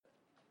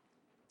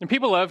And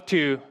people love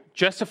to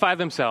justify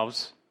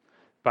themselves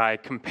by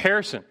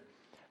comparison.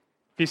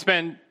 If you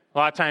spend a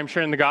lot of time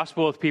sharing the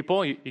gospel with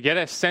people, you get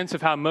a sense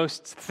of how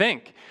most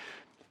think.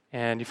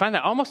 And you find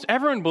that almost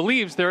everyone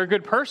believes they're a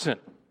good person.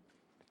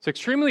 It's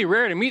extremely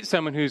rare to meet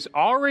someone who's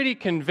already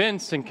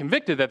convinced and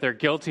convicted that they're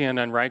guilty and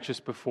unrighteous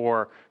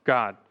before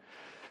God.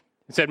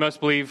 Instead, most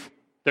believe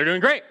they're doing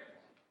great.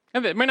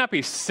 And they may not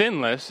be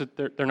sinless,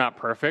 that they're not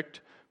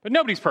perfect, but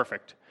nobody's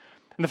perfect.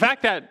 And the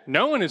fact that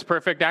no one is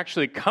perfect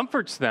actually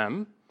comforts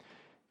them,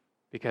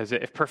 because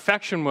if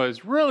perfection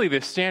was really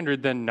the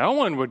standard, then no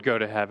one would go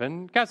to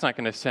heaven. God's not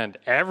going to send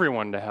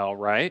everyone to hell,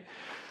 right?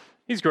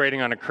 He's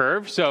grading on a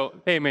curve, so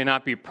they may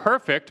not be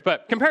perfect,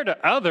 but compared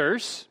to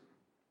others,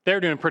 they're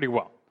doing pretty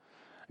well.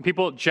 And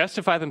people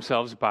justify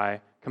themselves by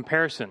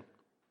comparison.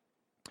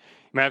 You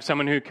might have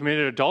someone who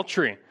committed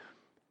adultery,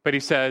 but he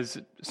says,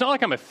 it's not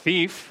like I'm a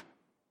thief.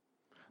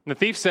 And the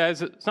thief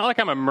says, it's not like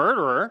I'm a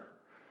murderer.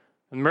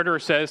 And the murderer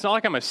says, it's not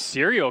like I'm a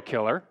serial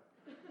killer.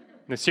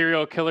 And the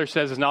serial killer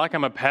says, it's not like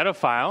I'm a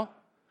pedophile.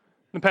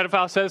 And the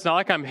pedophile says, it's not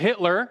like I'm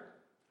Hitler.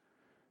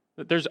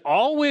 That there's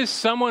always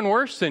someone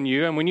worse than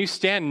you, and when you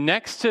stand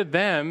next to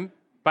them,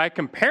 by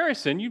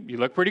comparison, you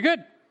look pretty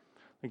good.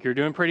 Like you're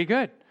doing pretty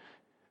good.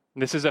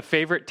 And this is a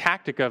favorite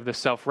tactic of the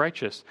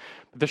self-righteous.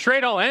 But the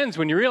charade all ends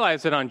when you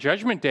realize that on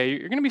Judgment Day,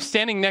 you're going to be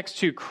standing next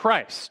to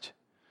Christ.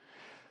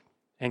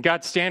 And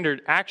God's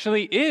standard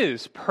actually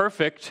is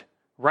perfect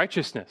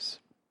righteousness.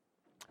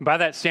 By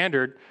that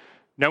standard,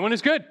 no one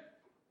is good.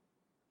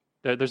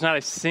 There's not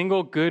a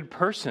single good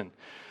person.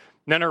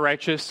 None are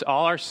righteous,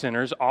 all are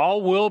sinners,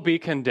 all will be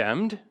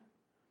condemned,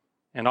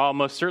 and all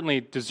most certainly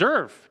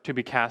deserve to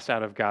be cast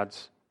out of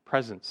God's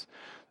presence.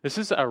 This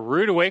is a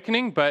rude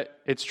awakening, but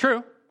it's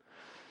true.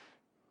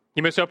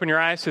 You must open your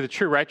eyes to the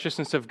true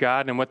righteousness of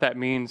God and what that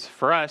means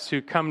for us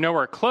who come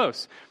nowhere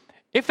close.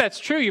 If that's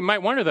true, you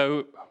might wonder,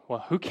 though,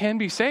 well, who can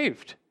be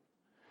saved?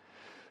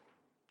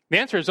 The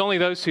answer is only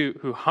those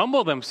who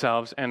humble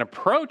themselves and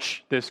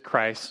approach this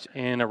Christ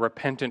in a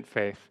repentant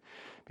faith,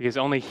 because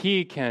only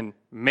He can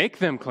make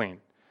them clean,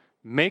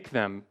 make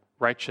them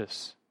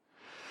righteous.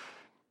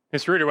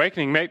 This rude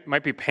awakening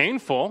might be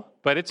painful,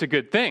 but it's a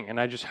good thing. And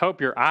I just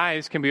hope your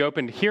eyes can be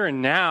opened here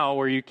and now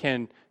where you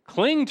can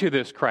cling to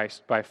this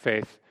Christ by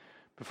faith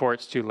before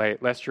it's too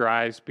late, lest your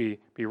eyes be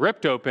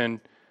ripped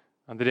open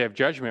on the day of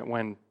judgment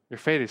when your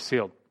fate is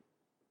sealed.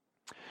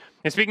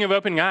 And speaking of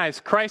opening eyes,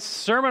 Christ's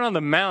Sermon on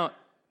the Mount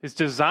is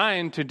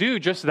designed to do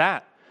just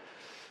that.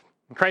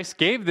 And Christ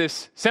gave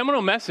this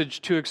seminal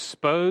message to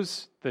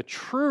expose the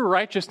true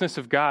righteousness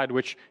of God,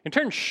 which in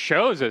turn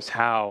shows us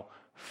how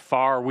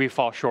far we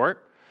fall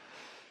short.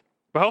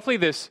 But hopefully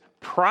this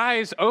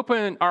pries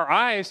open our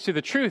eyes to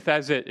the truth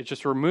as it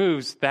just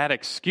removes that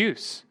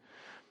excuse.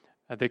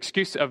 The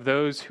excuse of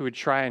those who would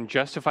try and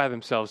justify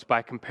themselves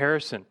by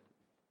comparison.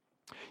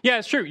 Yeah,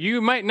 it's true.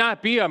 You might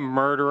not be a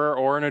murderer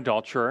or an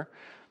adulterer,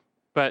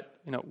 but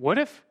what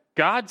if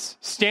God's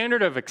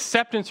standard of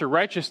acceptance or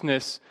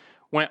righteousness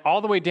went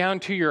all the way down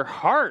to your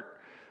heart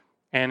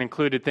and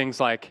included things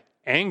like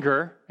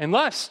anger and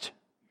lust?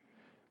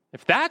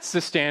 If that's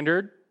the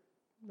standard,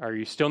 are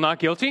you still not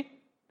guilty?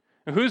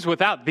 And who's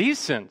without these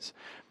sins?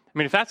 I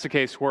mean, if that's the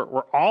case, we're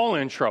all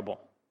in trouble.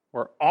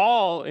 We're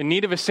all in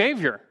need of a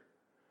Savior.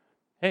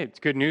 Hey,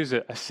 it's good news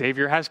that a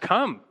Savior has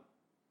come.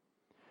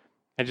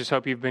 I just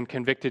hope you've been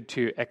convicted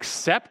to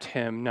accept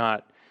Him,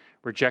 not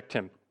reject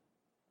Him.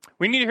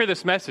 We need to hear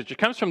this message. It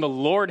comes from the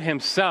Lord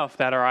Himself,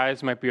 that our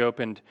eyes might be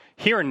opened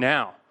here and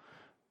now,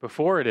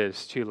 before it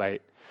is too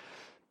late.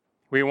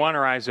 We want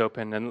our eyes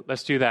open, and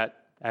let's do that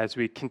as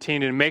we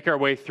continue to make our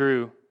way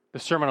through the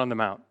Sermon on the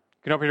Mount.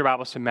 You can open your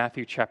Bibles to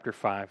Matthew chapter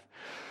 5.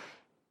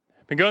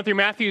 I've been going through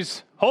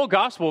Matthew's whole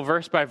gospel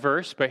verse by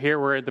verse, but here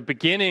we're at the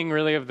beginning,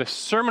 really, of the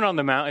Sermon on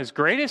the Mount, his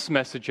greatest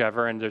message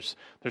ever, and there's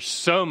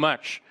so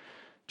much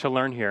to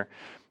learn here.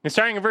 And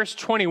starting in verse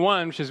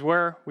 21, which is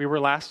where we were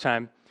last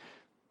time,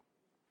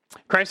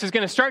 Christ is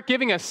going to start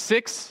giving us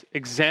 6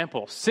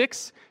 examples,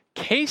 6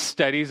 case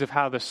studies of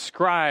how the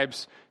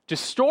scribes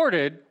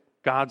distorted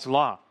God's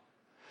law.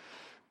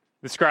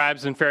 The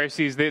scribes and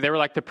Pharisees, they were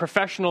like the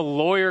professional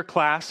lawyer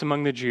class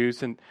among the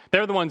Jews, and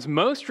they're the ones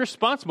most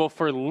responsible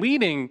for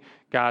leading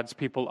God's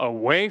people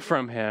away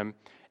from Him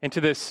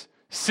into this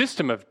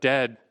system of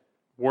dead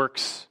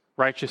works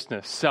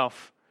righteousness,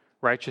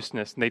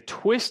 self-righteousness. And they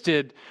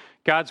twisted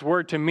God's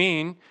word to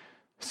mean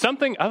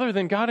something other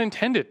than God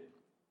intended.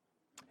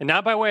 And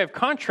now, by way of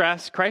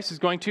contrast, Christ is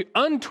going to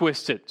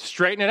untwist it,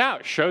 straighten it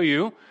out, show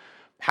you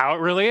how it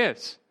really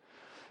is.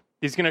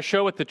 He's going to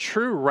show what the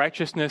true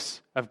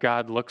righteousness of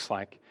God looks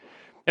like.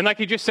 And like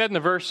he just said in the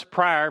verse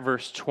prior,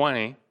 verse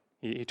 20,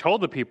 he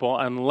told the people,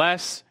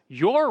 unless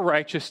your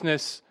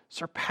righteousness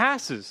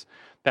surpasses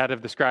that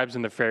of the scribes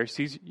and the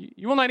Pharisees,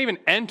 you will not even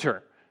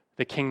enter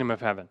the kingdom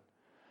of heaven.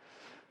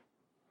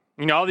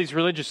 All these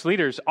religious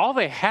leaders, all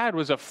they had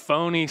was a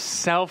phony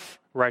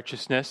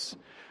self-righteousness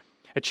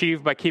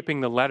achieved by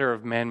keeping the letter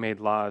of man-made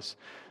laws.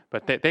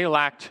 But they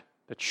lacked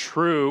the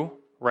true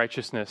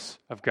righteousness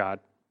of God,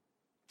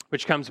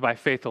 which comes by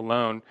faith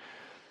alone.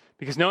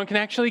 because no one can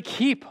actually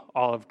keep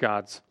all of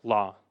God's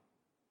law.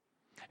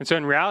 And so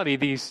in reality,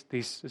 these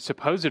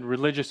supposed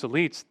religious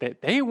elites,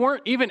 they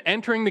weren't even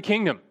entering the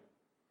kingdom.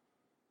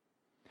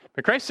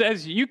 But Christ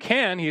says you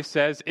can, he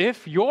says,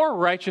 if your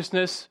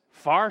righteousness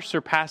far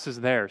surpasses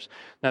theirs.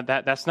 Now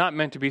that's not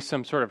meant to be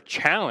some sort of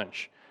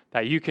challenge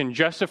that you can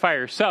justify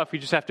yourself. You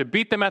just have to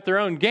beat them at their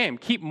own game.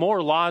 Keep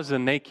more laws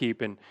than they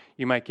keep and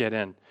you might get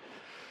in.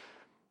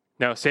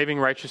 No, saving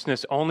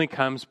righteousness only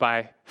comes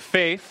by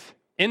faith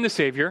in the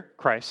Savior,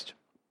 Christ.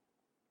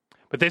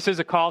 But this is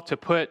a call to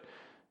put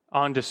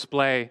on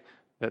display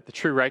that the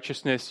true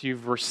righteousness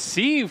you've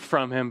received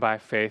from him by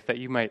faith, that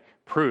you might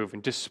prove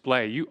and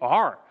display. You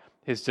are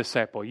his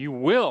disciple. You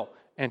will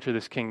enter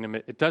this kingdom.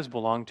 It does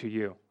belong to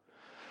you.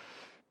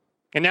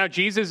 And now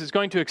Jesus is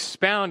going to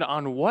expound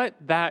on what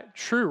that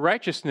true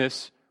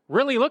righteousness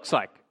really looks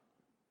like.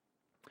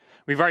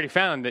 We've already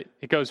found that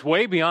it goes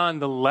way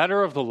beyond the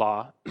letter of the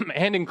law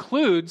and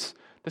includes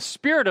the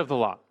spirit of the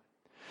law.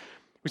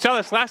 We saw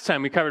this last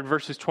time. We covered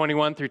verses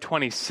 21 through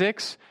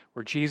 26,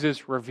 where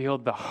Jesus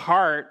revealed the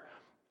heart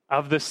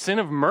of the sin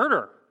of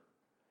murder.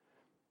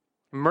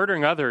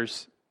 Murdering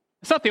others,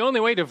 it's not the only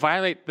way to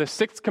violate the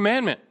sixth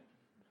commandment.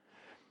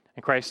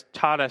 And Christ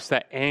taught us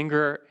that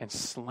anger and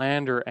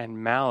slander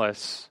and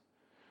malice,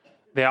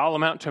 they all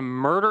amount to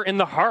murder in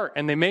the heart,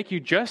 and they make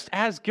you just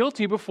as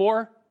guilty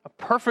before a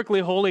perfectly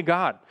holy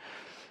God.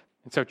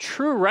 And so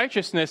true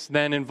righteousness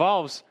then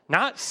involves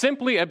not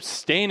simply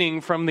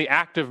abstaining from the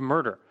act of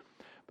murder,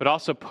 but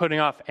also putting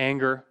off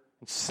anger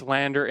and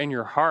slander in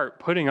your heart,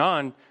 putting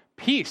on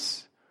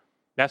peace.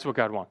 That's what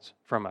God wants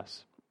from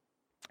us.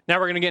 Now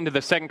we're going to get into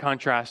the second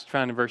contrast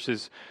found in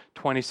verses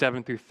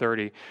 27 through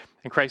 30.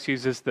 And Christ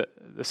uses the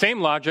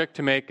same logic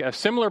to make a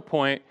similar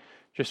point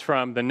just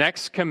from the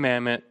next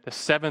commandment, the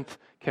seventh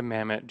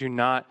commandment, do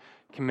not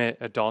commit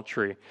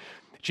adultery.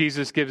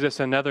 Jesus gives us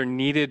another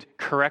needed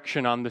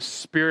correction on the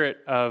spirit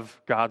of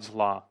God's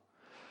law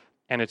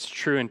and its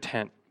true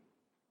intent.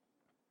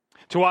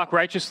 To walk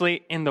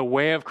righteously in the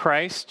way of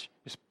Christ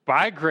is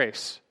by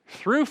grace,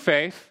 through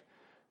faith.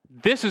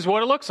 This is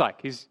what it looks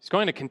like. He's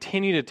going to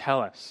continue to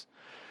tell us.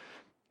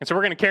 And so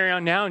we're going to carry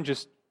on now and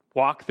just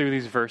walk through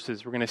these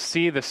verses. We're going to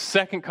see the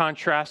second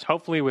contrast,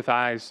 hopefully with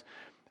eyes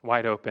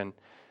wide open,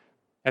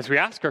 as we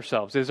ask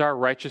ourselves, is our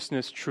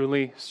righteousness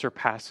truly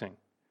surpassing?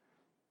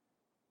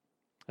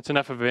 That's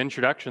enough of an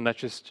introduction. Let's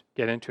just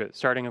get into it.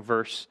 Starting at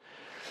verse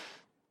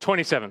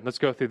 27. Let's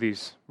go through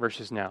these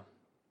verses now.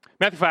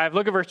 Matthew 5,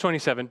 look at verse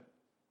 27.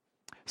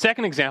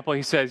 Second example,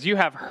 he says, you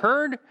have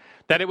heard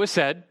that it was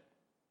said,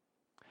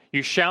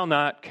 you shall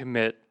not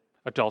commit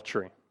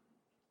adultery.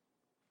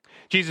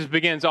 Jesus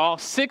begins all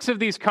six of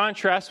these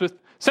contrasts with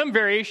some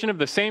variation of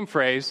the same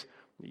phrase,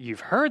 you've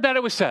heard that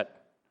it was said.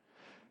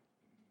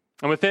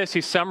 And with this,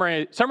 he's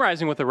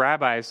summarizing what the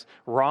rabbis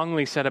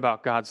wrongly said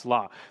about God's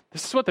law.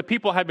 This is what the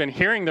people had been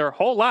hearing their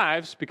whole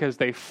lives because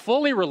they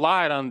fully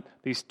relied on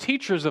these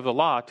teachers of the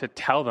law to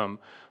tell them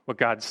what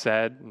God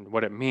said and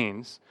what it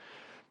means.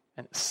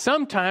 And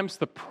sometimes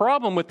the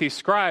problem with these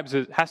scribes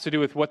has to do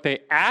with what they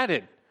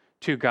added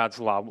to God's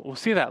law. We'll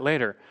see that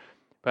later.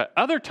 But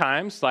other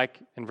times, like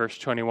in verse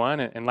 21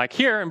 and like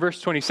here in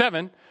verse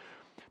 27,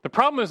 the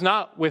problem is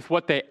not with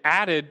what they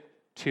added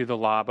to the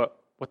law, but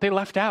what they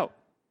left out.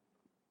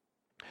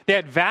 They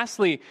had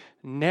vastly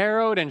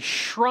narrowed and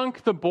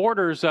shrunk the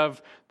borders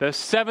of the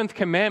seventh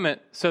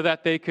commandment so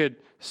that they could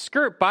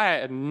skirt by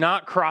it and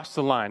not cross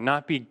the line,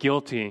 not be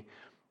guilty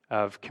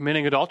of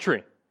committing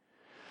adultery.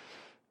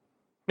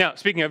 Now,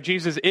 speaking of,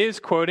 Jesus is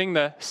quoting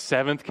the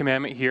seventh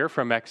commandment here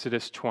from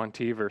Exodus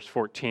 20, verse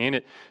 14.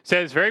 It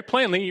says very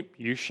plainly,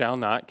 you shall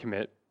not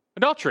commit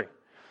adultery.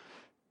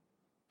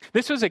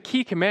 This was a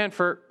key command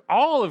for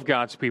all of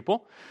God's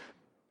people.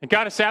 And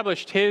God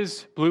established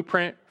his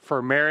blueprint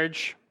for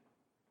marriage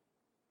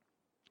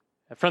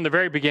from the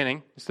very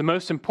beginning. It's the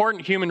most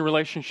important human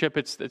relationship.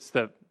 It's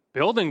the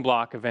building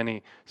block of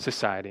any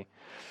society.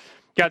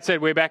 God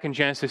said way back in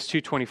Genesis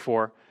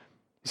 2:24,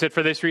 he said,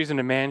 for this reason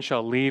a man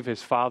shall leave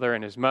his father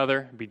and his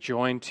mother, and be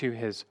joined to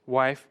his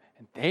wife,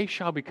 and they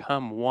shall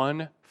become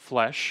one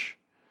flesh.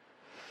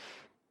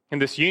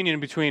 And this union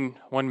between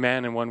one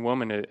man and one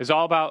woman is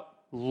all about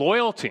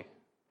loyalty.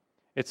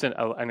 It's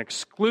an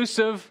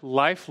exclusive,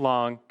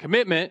 lifelong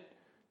commitment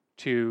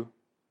to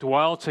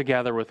dwell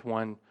together with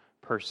one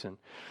person.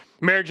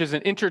 Marriage is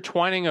an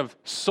intertwining of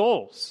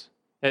souls.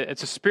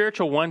 It's a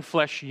spiritual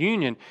one-flesh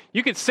union.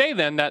 You could say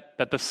then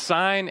that the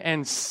sign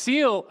and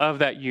seal of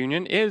that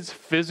union is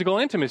physical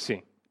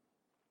intimacy.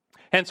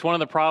 Hence, one of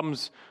the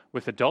problems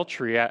with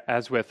adultery,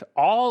 as with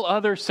all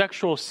other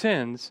sexual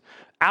sins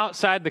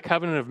outside the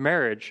covenant of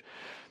marriage,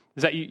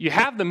 is that you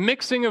have the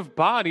mixing of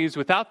bodies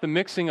without the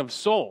mixing of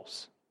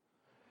souls.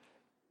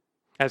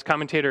 As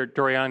commentator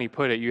Doriani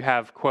put it, you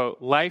have,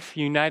 quote,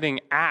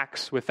 life-uniting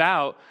acts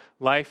without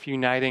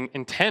life-uniting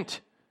intent,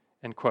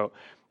 end quote.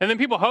 And then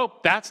people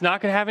hope that's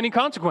not going to have any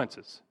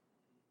consequences.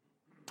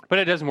 But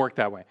it doesn't work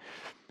that way.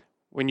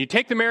 When you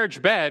take the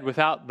marriage bed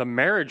without the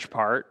marriage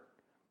part,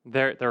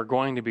 there are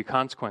going to be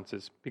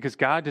consequences because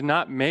God did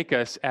not make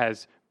us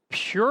as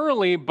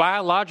purely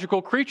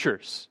biological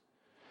creatures.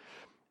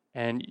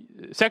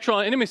 And sexual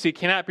intimacy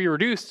cannot be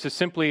reduced to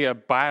simply a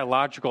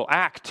biological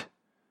act.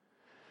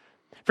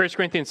 1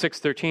 Corinthians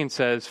 6:13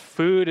 says,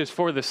 food is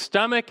for the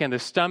stomach and the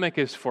stomach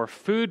is for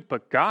food,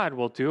 but God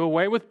will do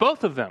away with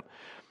both of them.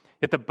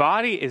 Yet the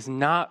body is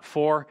not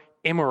for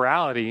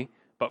immorality,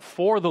 but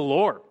for the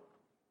Lord.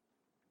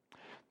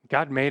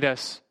 God made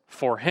us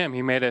for him.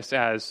 He made us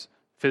as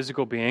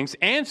physical beings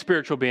and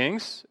spiritual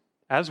beings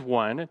as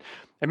one.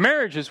 And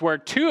marriage is where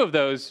two of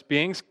those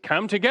beings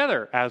come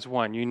together as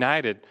one,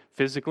 united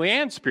physically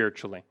and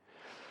spiritually.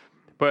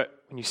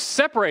 But when you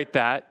separate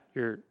that,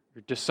 you're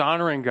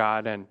dishonoring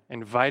God and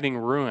inviting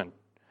ruin.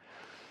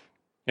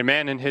 A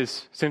man in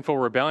his sinful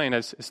rebellion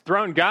has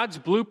thrown God's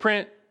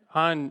blueprint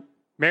on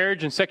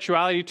marriage and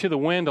sexuality to the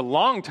wind a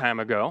long time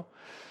ago,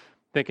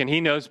 thinking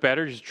he knows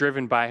better, just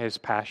driven by his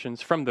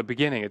passions. From the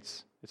beginning,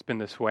 it's been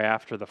this way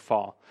after the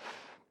fall.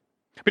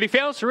 But he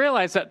fails to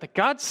realize that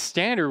God's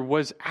standard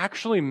was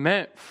actually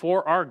meant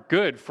for our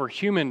good, for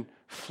human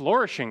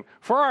flourishing,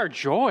 for our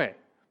joy.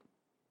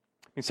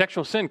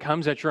 Sexual sin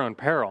comes at your own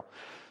peril.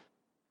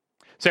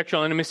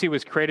 Sexual intimacy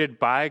was created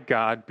by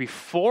God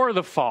before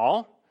the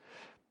fall.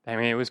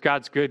 It was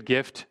God's good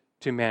gift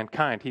to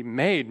mankind. He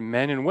made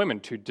men and women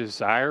to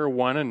desire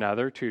one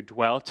another, to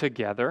dwell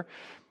together,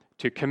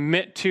 to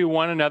commit to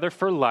one another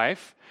for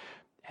life.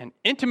 And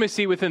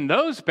intimacy within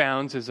those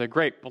bounds is a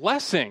great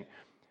blessing.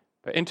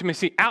 But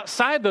intimacy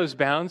outside those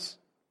bounds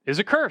is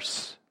a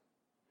curse.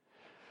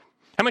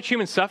 How much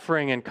human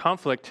suffering and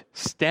conflict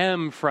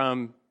stem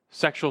from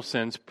sexual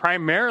sins,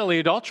 primarily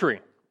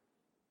adultery?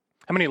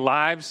 How many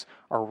lives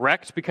are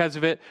wrecked because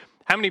of it?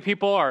 How many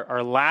people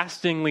are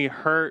lastingly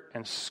hurt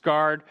and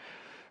scarred?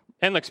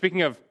 And look,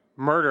 speaking of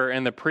murder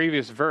in the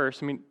previous verse,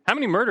 how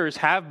many murders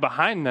have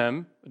behind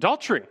them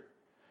adultery?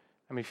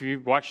 If you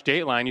watch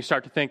Dateline, you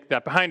start to think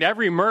that behind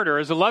every murder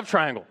is a love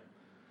triangle.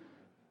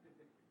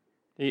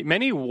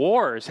 Many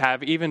wars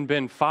have even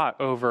been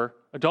fought over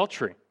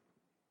adultery.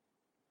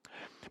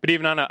 But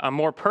even on a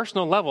more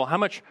personal level, how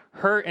much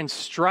hurt and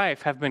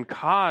strife have been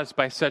caused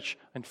by such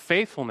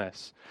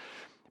unfaithfulness,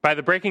 by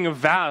the breaking of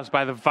vows,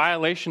 by the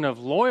violation of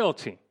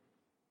loyalty.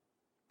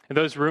 And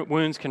those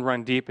wounds can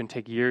run deep and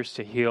take years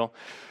to heal.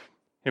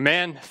 A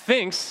man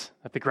thinks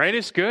that the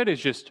greatest good is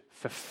just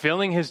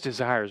fulfilling his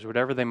desires,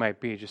 whatever they might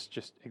be,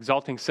 just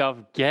exalting self,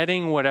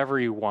 getting whatever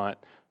you want.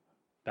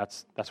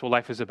 That's what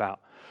life is about.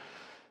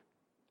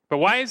 But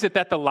why is it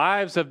that the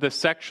lives of the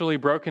sexually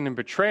broken and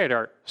betrayed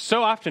are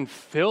so often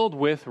filled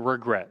with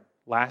regret,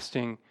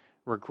 lasting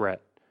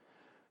regret?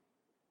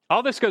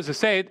 All this goes to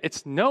say,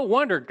 it's no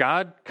wonder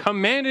God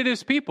commanded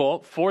his people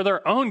for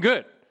their own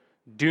good.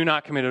 Do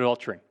not commit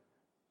adultery.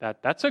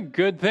 That's a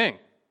good thing.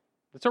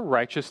 That's a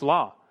righteous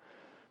law.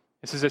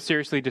 This is a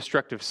seriously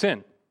destructive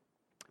sin.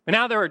 But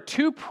now there are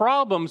two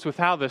problems with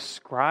how the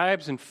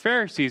scribes and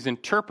Pharisees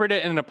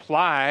interpreted and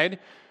applied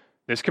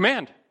this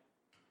command.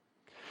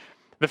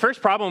 The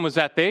first problem was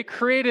that they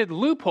created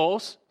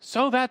loopholes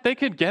so that they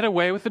could get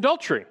away with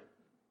adultery.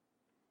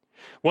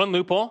 One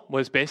loophole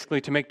was basically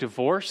to make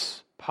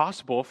divorce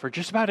possible for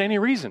just about any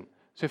reason.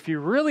 So if you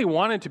really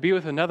wanted to be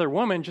with another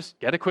woman, just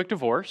get a quick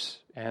divorce,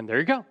 and there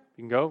you go.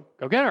 You can go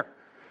get her.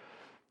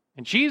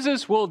 And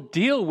Jesus will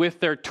deal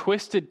with their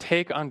twisted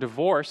take on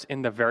divorce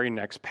in the very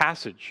next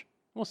passage.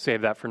 We'll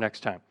save that for next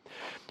time.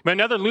 But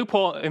another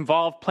loophole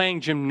involved playing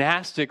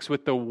gymnastics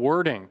with the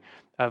wording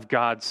of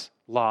God's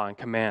law and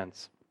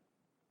commands.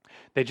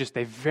 They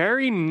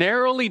very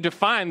narrowly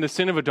define the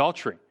sin of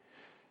adultery.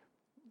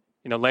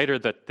 Later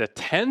the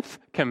 10th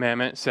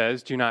commandment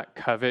says, do not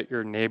covet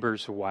your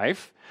neighbor's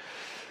wife.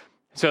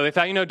 So they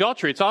thought,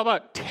 adultery, it's all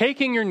about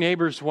taking your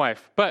neighbor's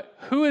wife. But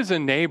who is a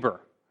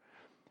neighbor?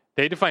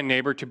 They define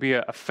neighbor to be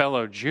a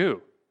fellow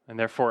Jew. And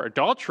therefore,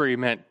 adultery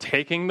meant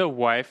taking the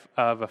wife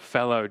of a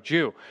fellow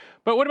Jew.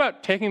 But what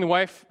about taking the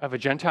wife of a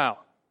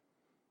Gentile?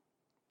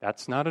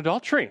 That's not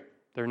adultery.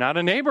 They're not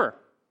a neighbor.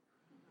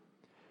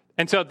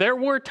 And so there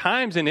were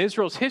times in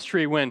Israel's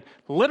history when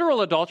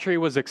literal adultery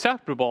was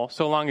acceptable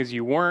so long as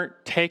you weren't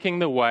taking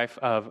the wife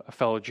of a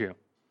fellow Jew. And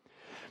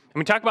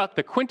we talk about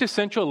the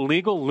quintessential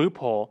legal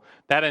loophole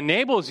that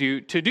enables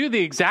you to do the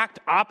exact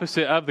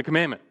opposite of the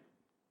commandment.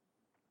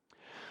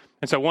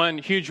 And so one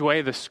huge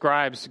way the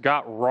scribes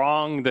got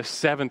wrong the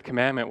seventh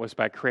commandment was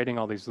by creating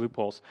all these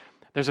loopholes.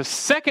 There's a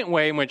second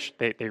way in which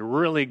they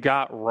really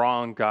got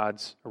wrong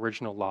God's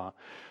original law.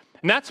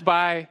 And that's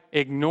by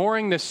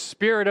ignoring the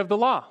spirit of the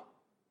law.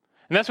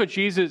 And that's what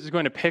Jesus is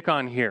going to pick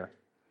on here.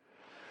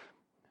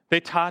 They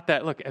taught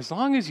that, look, as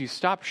long as you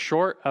stop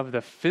short of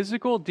the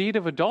physical deed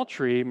of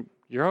adultery,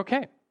 you're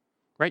okay,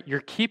 right?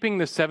 You're keeping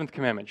the seventh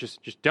commandment.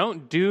 Just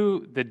don't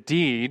do the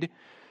deed.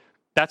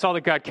 That's all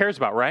that God cares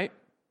about, right?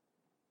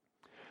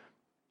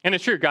 And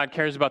it's true, God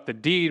cares about the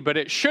deed, but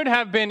it should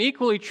have been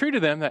equally true to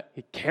them that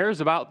he cares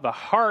about the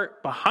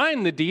heart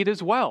behind the deed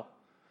as well.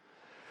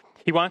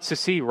 He wants to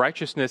see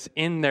righteousness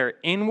in their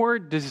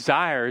inward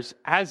desires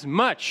as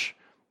much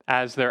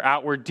as their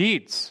outward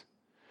deeds.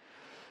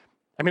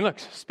 Look,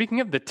 speaking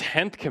of the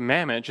 10th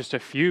commandment, just a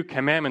few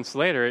commandments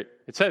later,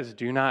 It says,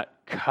 do not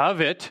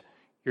covet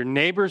your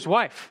neighbor's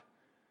wife.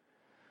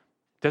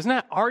 Doesn't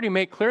that already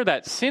make clear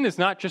that sin is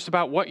not just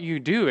about what you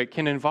do? It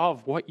can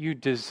involve what you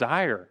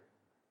desire.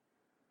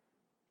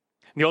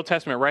 The Old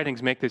Testament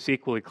writings make this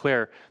equally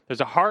clear.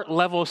 There's a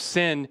heart-level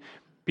sin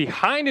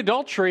behind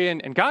adultery,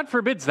 and God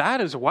forbids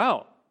that as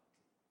well.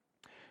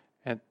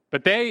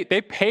 But they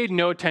paid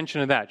no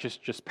attention to that.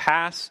 Just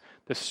pass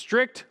the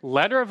strict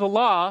letter of the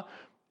law,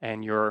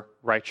 and you're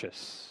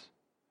righteous.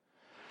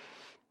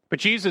 But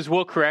Jesus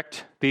will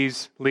correct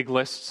these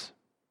legalists.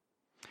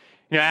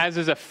 As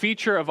is a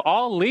feature of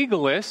all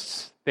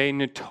legalists, they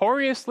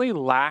notoriously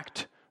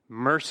lacked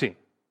mercy.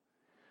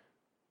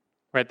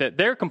 Right, that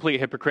they're complete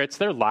hypocrites.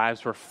 Their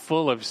lives were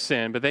full of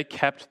sin, but they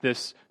kept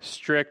this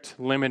strict,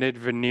 limited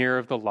veneer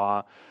of the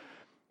law.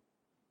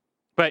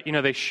 But,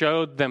 they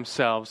showed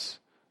themselves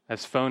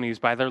as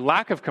phonies by their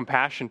lack of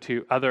compassion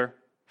to other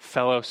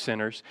fellow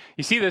sinners.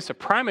 You see a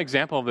prime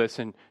example of this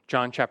in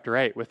John chapter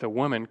 8 with a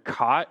woman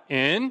caught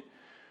in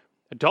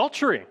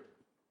adultery.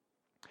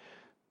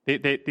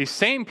 These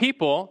same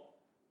people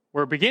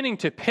were beginning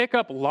to pick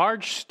up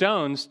large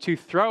stones to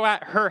throw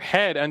at her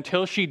head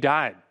until she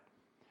died.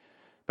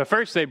 But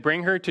first, they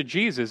bring her to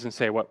Jesus and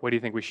say, what do you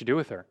think we should do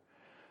with her?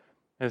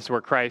 And this is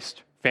where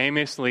Christ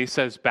famously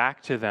says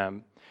back to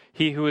them,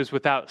 he who is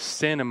without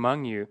sin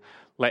among you,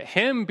 let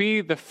him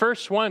be the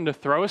first one to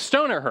throw a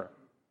stone at her.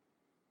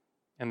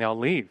 And they'll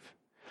leave.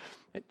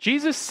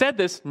 Jesus said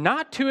this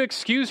not to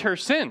excuse her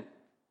sin.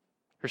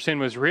 Her sin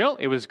was real,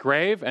 it was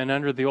grave, and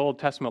under the Old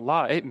Testament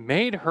law, it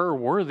made her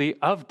worthy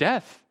of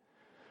death.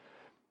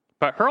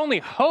 But her only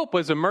hope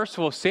was a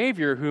merciful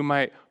Savior who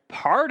might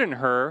pardon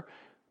her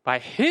by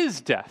his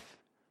death.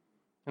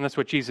 And that's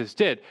what Jesus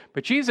did.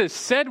 But Jesus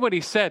said what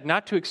he said,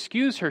 not to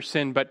excuse her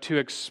sin, but to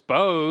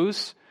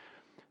expose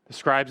the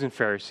scribes and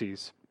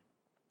Pharisees,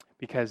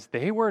 because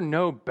they were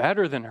no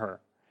better than her.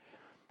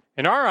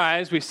 In our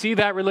eyes, we see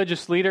that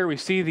religious leader, we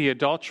see the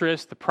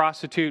adulteress, the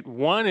prostitute.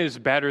 One is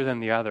better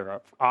than the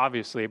other,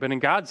 obviously. But in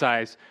God's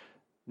eyes,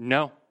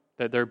 no,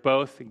 that they're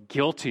both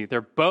guilty.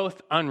 They're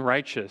both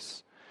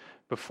unrighteous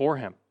before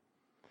him.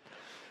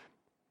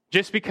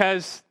 Just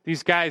because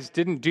these guys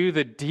didn't do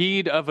the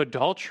deed of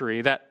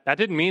adultery, that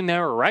didn't mean they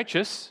were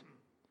righteous.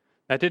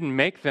 That didn't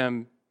make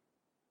them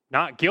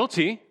not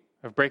guilty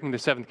of breaking the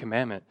seventh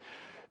commandment.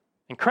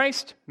 And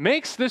Christ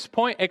makes this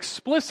point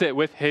explicit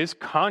with his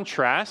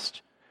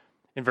contrast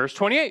in verse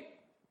 28.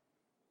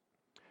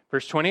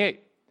 Verse 28.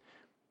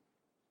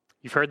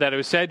 You've heard that it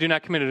was said, do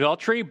not commit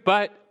adultery,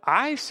 but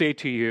I say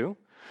to you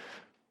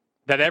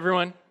that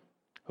everyone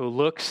who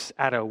looks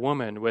at a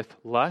woman with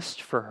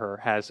lust for her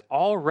has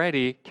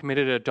already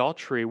committed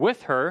adultery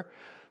with her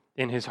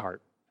in his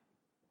heart.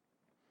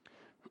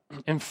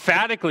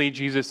 Emphatically,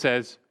 Jesus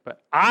says,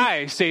 but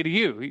I say to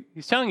you.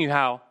 He's telling you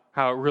how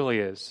it really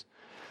is.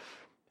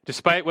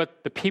 Despite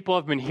what the people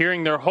have been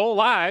hearing their whole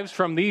lives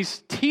from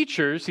these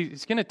teachers,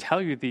 he's going to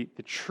tell you the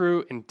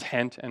true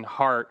intent and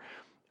heart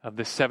of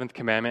the seventh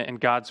commandment and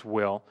God's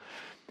will.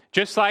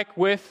 Just like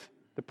with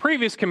the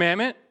previous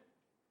commandment,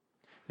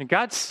 and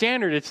God's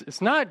standard,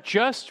 it's not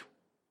just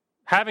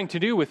having to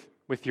do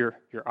with your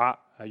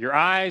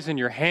eyes and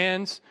your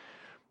hands.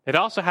 It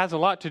also has a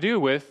lot to do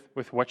with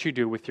what you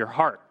do with your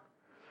heart.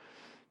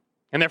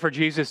 And therefore,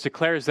 Jesus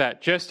declares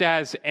that just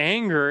as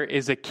anger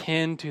is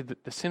akin to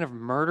the sin of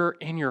murder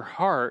in your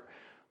heart,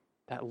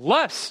 that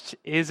lust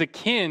is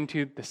akin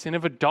to the sin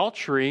of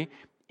adultery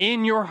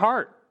in your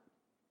heart.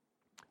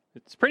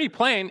 It's pretty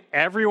plain.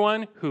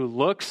 Everyone who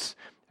looks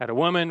at a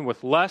woman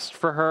with lust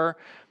for her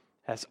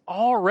has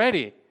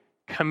already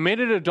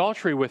committed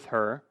adultery with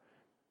her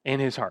in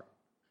his heart.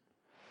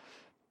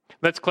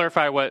 Let's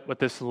clarify what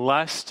this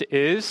lust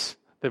is.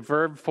 The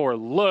verb for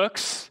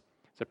looks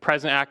is a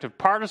present active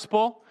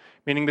participle,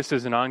 meaning this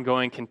is an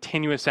ongoing,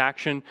 continuous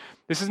action.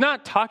 This is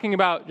not talking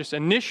about just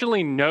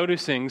initially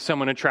noticing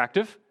someone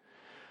attractive.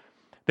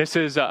 This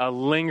is a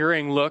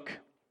lingering look,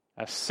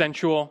 a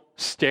sensual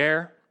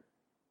stare,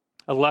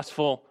 a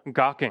lustful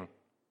gawking.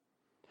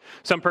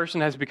 Some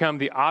person has become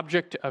the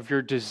object of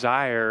your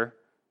desire,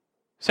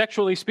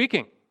 sexually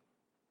speaking.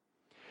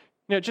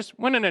 Just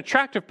when an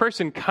attractive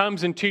person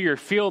comes into your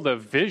field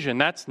of vision,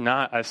 that's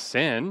not a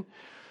sin.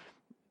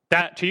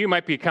 That to you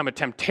might become a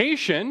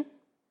temptation.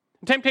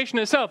 Temptation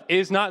itself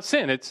is not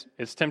sin.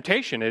 It's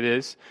temptation. It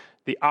is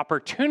the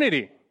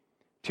opportunity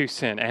to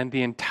sin and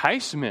the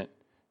enticement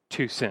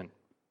to sin.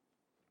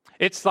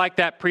 It's like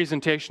that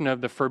presentation of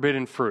the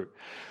forbidden fruit.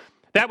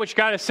 That which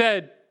God has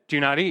said,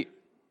 do not eat.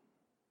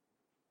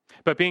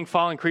 But being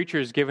fallen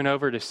creatures given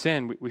over to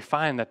sin, we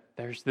find that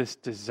there's this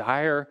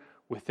desire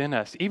within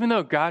us, even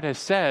though God has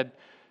said,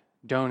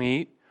 don't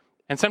eat.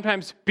 And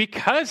sometimes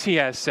because he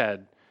has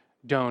said,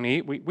 don't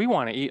eat, we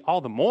want to eat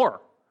all the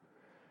more.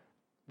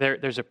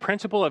 There's a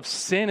principle of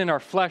sin in our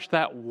flesh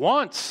that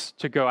wants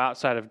to go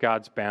outside of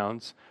God's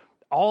bounds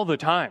all the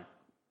time.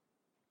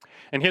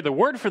 And here the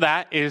word for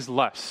that is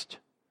lust.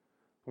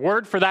 The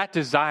word for that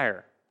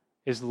desire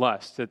is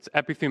lust. It's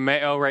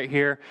epithumeo right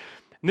here.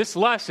 And this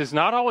lust is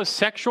not always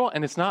sexual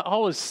and it's not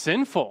always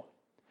sinful.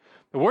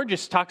 The word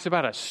just talks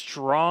about a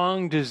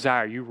strong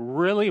desire. You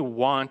really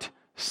want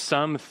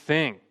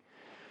something.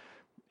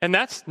 And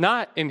that's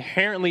not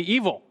inherently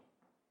evil.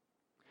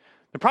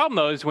 The problem,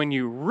 though, is when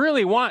you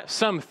really want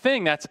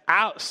something that's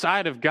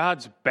outside of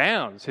God's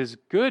bounds, his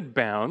good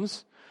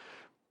bounds,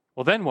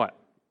 well, then what?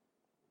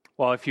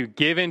 Well, if you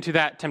give in to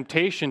that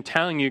temptation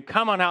telling you,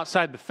 come on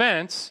outside the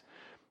fence,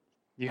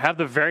 you have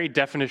the very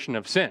definition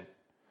of sin.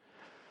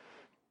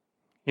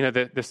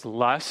 This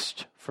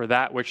lust for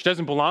that which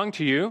doesn't belong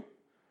to you,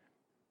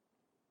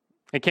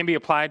 it can be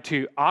applied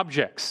to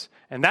objects.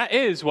 And that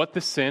is what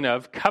the sin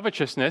of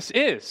covetousness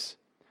is.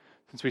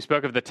 Since we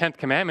spoke of the 10th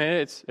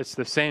commandment, it's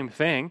the same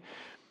thing.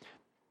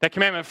 That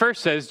commandment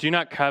first says, do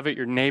not covet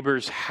your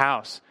neighbor's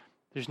house.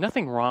 There's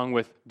nothing wrong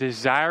with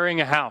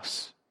desiring a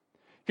house.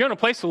 If you want a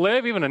place to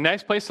live, even a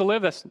nice place to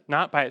live, that's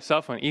not by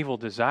itself an evil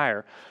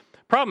desire.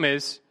 Problem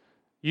is,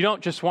 you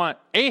don't just want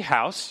a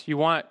house, you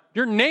want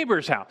your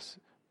neighbor's house.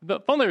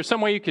 If only there was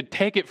some way you could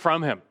take it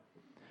from him.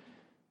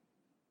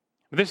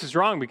 But this is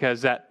wrong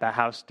because that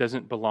house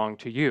doesn't belong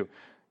to you.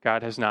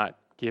 God has not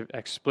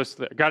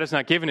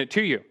given it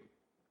to you.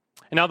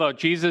 And although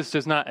Jesus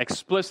does not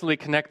explicitly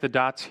connect the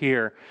dots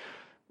here,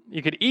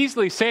 you could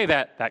easily say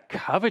that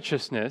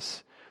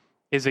covetousness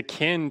is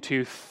akin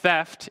to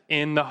theft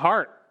in the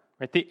heart.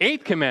 Right? The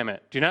 8th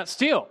commandment, do not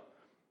steal.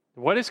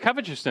 What is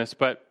covetousness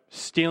but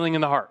stealing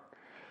in the heart?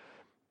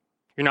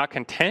 You're not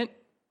content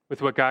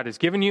with what God has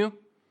given you.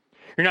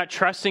 You're not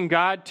trusting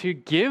God to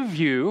give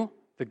you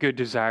the good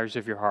desires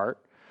of your heart.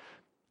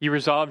 You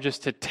resolve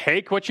just to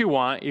take what you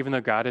want, even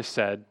though God has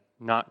said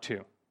not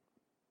to.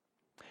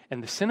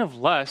 And the sin of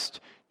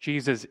lust,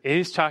 Jesus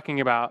is talking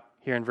about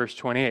here in verse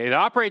 28. It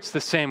operates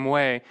the same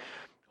way,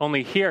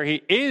 only here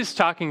he is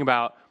talking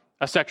about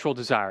a sexual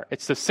desire.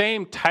 It's the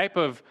same type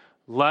of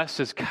lust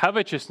as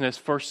covetousness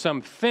for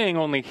something,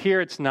 only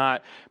here it's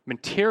not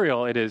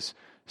material, it is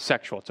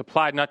sexual. It's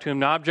applied not to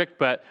an object,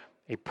 but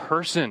a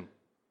person.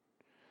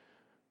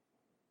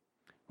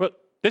 Well,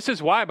 this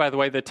is why, by the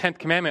way, the 10th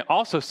commandment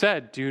also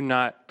said, do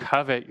not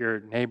covet your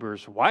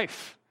neighbor's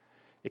wife.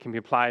 It can be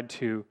applied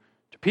to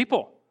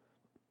people.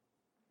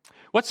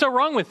 What's so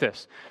wrong with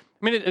this?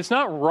 I mean, it's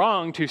not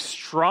wrong to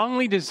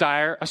strongly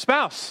desire a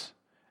spouse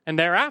and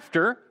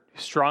thereafter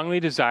strongly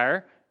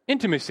desire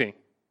intimacy.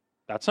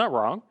 That's not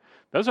wrong.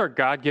 Those are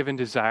God-given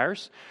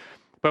desires.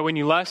 But when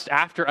you lust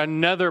after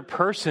another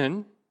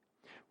person,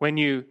 when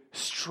you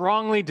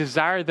strongly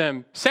desire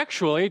them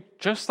sexually,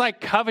 just like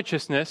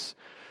covetousness,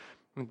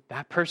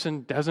 that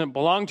person doesn't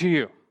belong to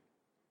you.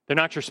 They're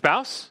not your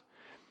spouse.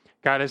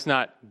 God has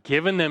not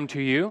given them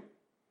to you.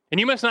 And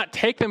you must not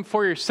take them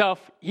for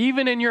yourself,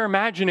 even in your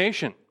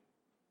imagination.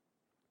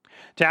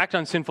 To act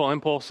on sinful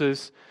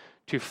impulses,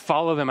 to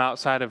follow them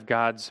outside of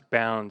God's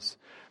bounds,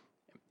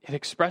 it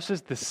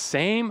expresses the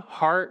same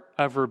heart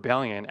of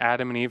rebellion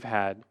Adam and Eve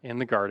had in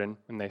the garden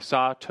when they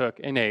saw, took,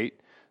 and ate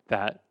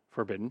that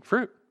forbidden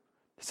fruit.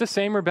 It's the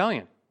same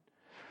rebellion.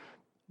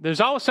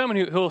 There's always someone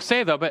who will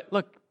say, though, but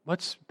look,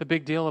 what's the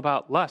big deal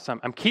about lust?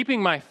 I'm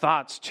keeping my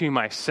thoughts to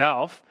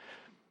myself.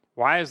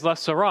 Why is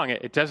lust so wrong?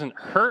 It doesn't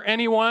hurt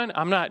anyone.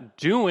 I'm not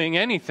doing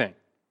anything.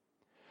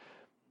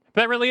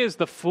 But that really is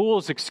the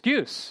fool's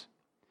excuse.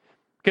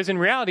 Because in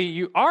reality,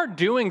 you are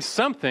doing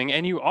something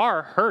and you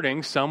are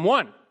hurting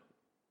someone.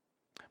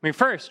 I mean,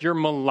 first, you're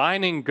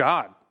maligning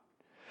God.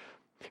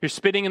 You're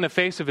spitting in the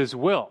face of his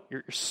will.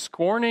 You're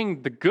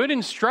scorning the good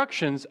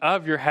instructions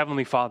of your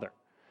heavenly Father.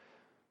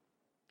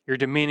 You're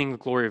demeaning the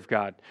glory of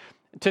God.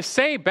 To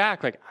say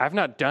back, like, I've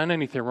not done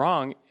anything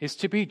wrong, is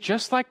to be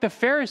just like the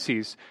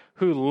Pharisees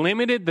who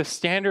limited the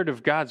standard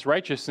of God's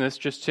righteousness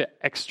just to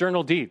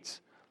external deeds.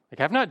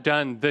 Like, I've not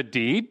done the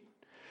deed.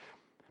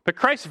 But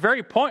Christ's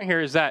very point here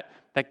is that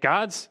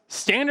God's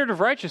standard of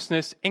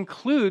righteousness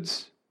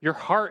includes your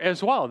heart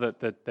as well,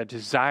 the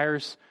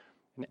desires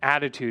and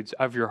attitudes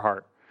of your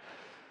heart.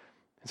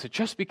 And so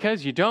just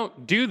because you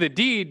don't do the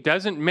deed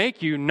doesn't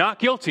make you not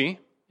guilty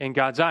in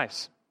God's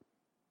eyes.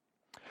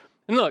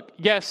 And look,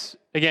 yes,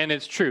 again,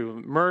 it's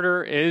true.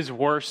 Murder is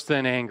worse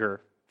than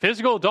anger.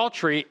 Physical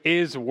adultery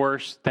is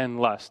worse than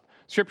lust.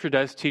 Scripture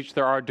does teach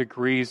there are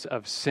degrees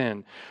of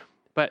sin.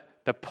 But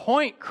the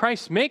point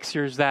Christ makes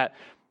here is that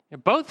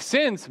both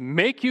sins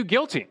make you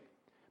guilty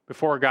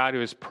before a God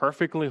who is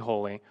perfectly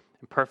holy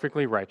and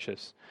perfectly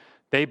righteous.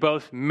 They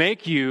both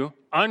make you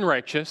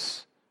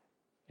unrighteous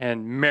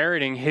and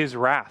meriting his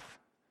wrath.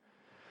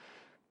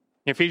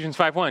 In Ephesians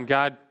 5:1,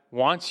 God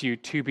wants you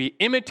to be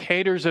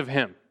imitators of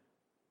him.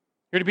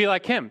 You're to be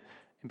like him.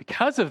 And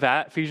because of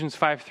that, Ephesians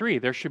 5:3,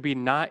 there should be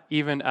not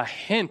even a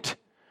hint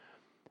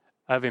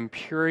of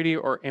impurity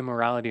or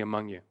immorality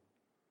among you.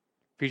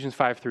 Ephesians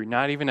 5:3,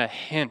 not even a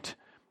hint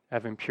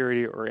of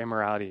impurity or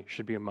immorality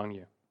should be among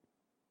you.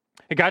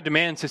 And God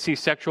demands to see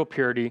sexual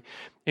purity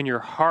in your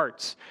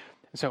hearts.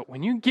 And so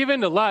when you give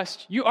in to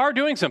lust, you are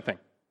doing something.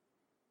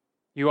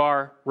 You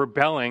are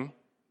rebelling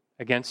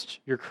against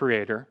your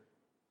Creator.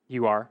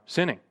 You are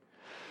sinning.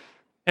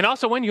 And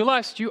also when you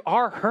lust, you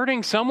are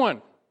hurting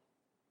someone.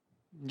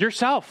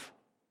 Yourself.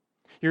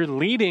 you're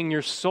leading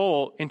your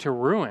soul into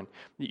ruin.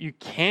 You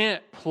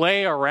can't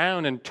play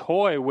around and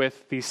toy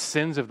with these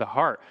sins of the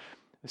heart.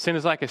 Sin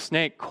is like a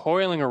snake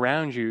coiling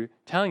around you,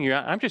 telling you,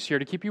 I'm just here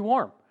to keep you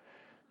warm.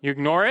 You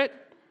ignore it,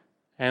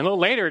 and a little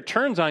later it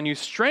turns on you,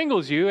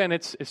 strangles you, and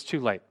it's too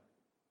late.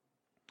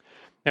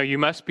 Now, you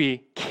must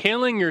be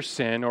killing your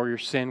sin, or your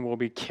sin will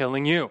be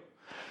killing you.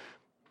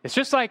 It's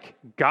just like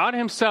God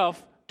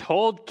himself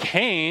told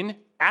Cain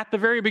at the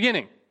very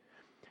beginning.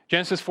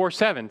 Genesis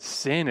 4:7,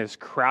 sin is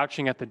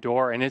crouching at the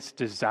door, and its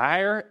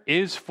desire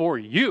is for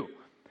you,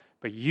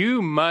 but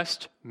you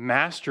must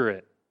master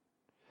it.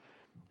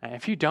 And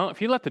if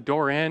you let the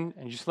door in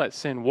and you just let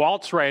sin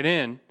waltz right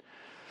in,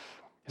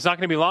 it's not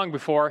going to be long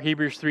before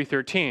Hebrews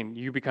 3:13,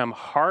 you become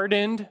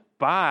hardened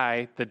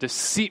by the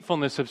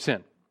deceitfulness of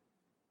sin.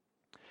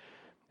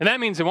 And that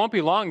means it won't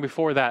be long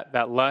before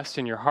that lust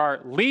in your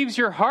heart leaves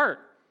your heart.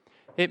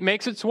 It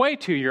makes its way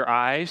to your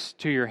eyes,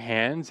 to your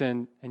hands,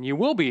 and you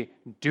will be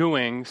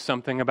doing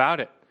something about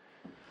it.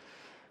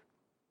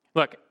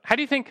 Look, how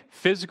do you think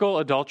physical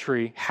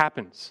adultery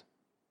happens?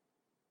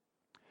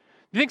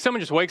 Do you think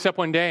someone just wakes up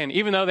one day and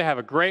even though they have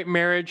a great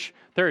marriage,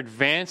 they're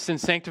advanced in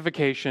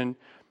sanctification,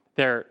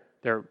 they're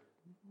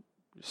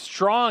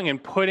strong in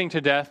putting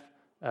to death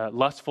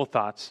lustful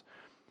thoughts,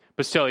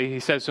 but still he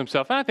says to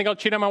himself, I think I'll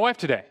cheat on my wife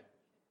today.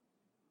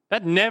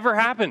 That never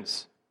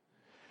happens.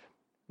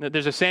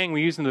 There's a saying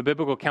we use in the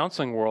biblical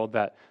counseling world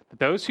that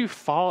those who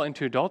fall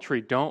into adultery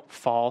don't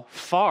fall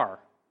far.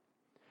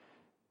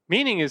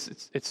 Meaning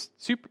is it's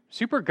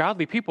super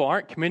godly people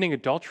aren't committing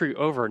adultery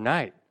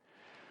overnight.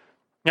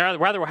 Now,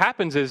 rather what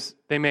happens is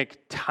they make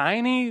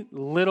tiny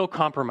little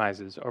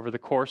compromises over the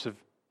course of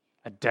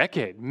a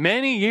decade,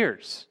 many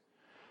years.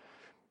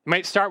 It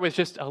might start with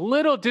just a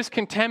little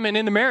discontentment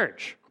in the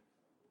marriage.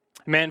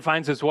 A man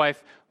finds his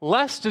wife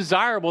less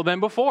desirable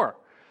than before.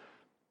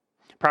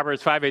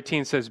 Proverbs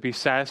 5:18 says, be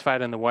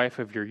satisfied in the wife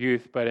of your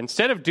youth. But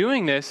instead of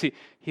doing this,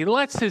 he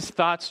lets his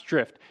thoughts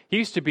drift. He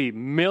used to be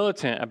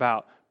militant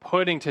about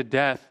putting to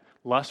death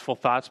lustful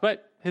thoughts,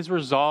 but his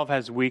resolve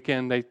has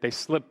weakened. They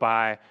slip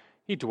by.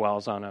 He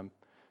dwells on them.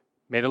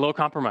 Made a little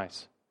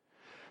compromise.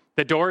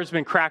 The door has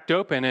been cracked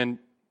open, and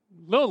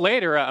a little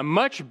later, a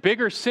much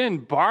bigger sin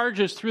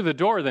barges through the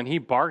door than he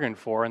bargained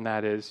for, and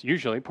that is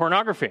usually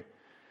pornography.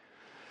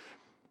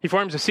 He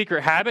forms a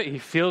secret habit. He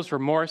feels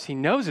remorse. He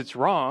knows it's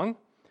wrong.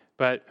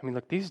 But,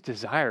 look, these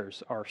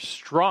desires are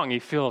strong. He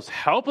feels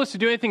helpless to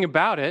do anything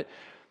about it.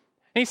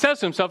 And he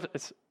says to himself,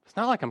 it's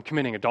not like I'm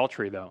committing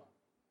adultery, though.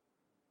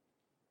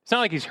 It's not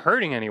like he's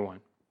hurting anyone.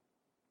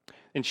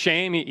 In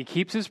shame, he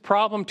keeps his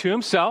problem to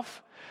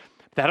himself.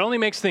 That only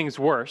makes things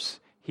worse.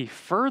 He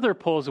further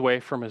pulls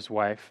away from his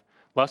wife.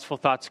 Lustful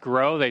thoughts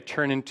grow. They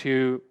turn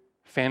into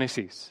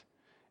fantasies,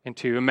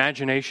 into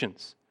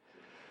imaginations.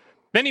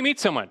 Then he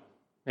meets someone,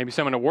 maybe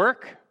someone at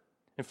work,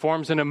 and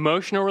forms an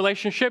emotional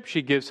relationship.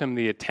 She gives him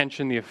the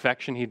attention, the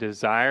affection he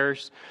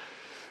desires.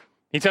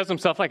 He tells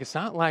himself, it's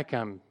not like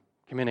I'm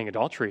committing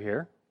adultery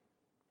here.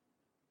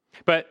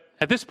 But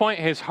at this point,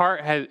 his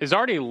heart is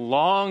already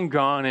long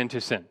gone into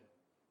sin.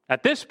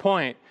 At this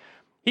point,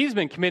 he's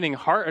been committing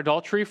heart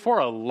adultery for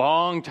a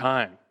long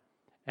time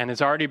and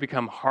has already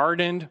become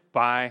hardened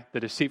by the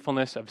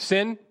deceitfulness of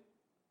sin.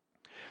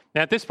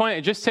 Now, at this point,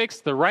 it just takes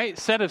the right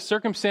set of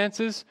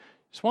circumstances,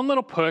 just one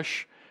little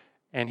push,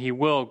 and he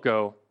will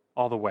go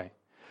all the way.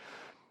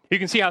 You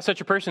can see how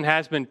such a person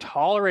has been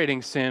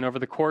tolerating sin over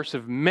the course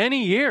of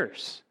many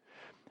years,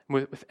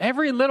 with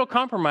every little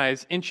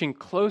compromise inching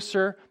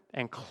closer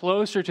and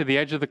closer to the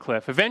edge of the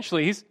cliff.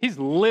 Eventually, he's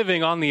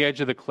living on the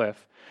edge of the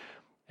cliff.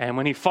 And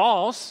when he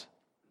falls,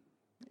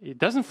 he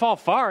doesn't fall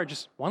far,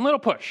 just one little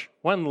push,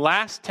 one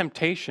last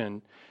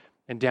temptation,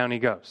 and down he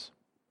goes.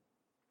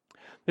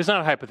 This is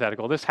not a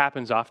hypothetical. This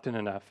happens often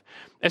enough.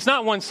 It's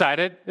not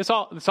one-sided. This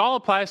all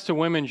applies to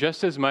women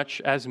just as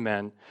much as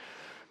men.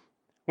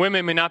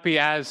 Women may not be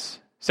as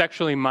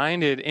sexually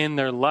minded in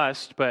their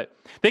lust, but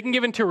they can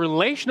give into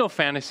relational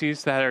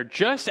fantasies that are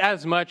just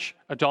as much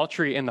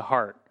adultery in the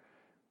heart.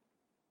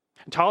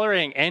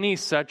 Tolerating any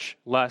such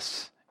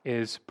lust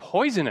is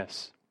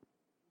poisonous.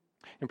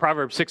 In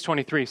Proverbs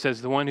 6:23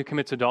 says, the one who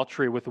commits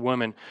adultery with a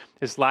woman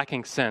is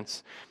lacking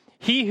sense.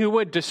 He who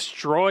would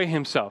destroy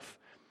himself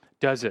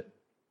does it.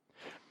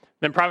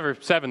 Then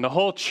Proverbs 7, the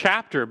whole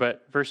chapter,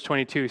 but verse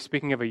 22,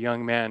 speaking of a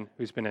young man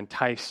who's been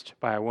enticed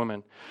by a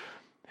woman.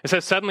 It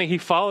says, suddenly he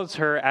follows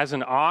her as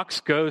an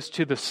ox goes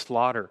to the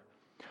slaughter,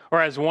 or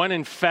as one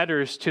in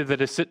fetters to the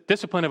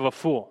discipline of a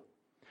fool,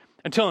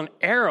 until an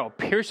arrow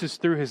pierces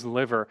through his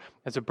liver,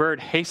 as a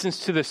bird hastens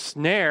to the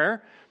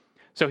snare,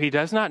 so he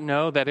does not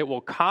know that it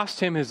will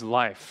cost him his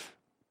life.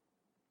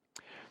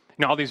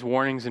 All these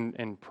warnings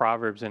in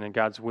Proverbs and in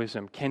God's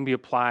wisdom can be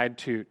applied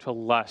to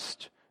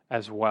lust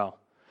as well.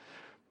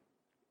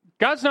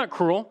 God's not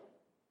cruel.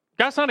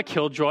 God's not a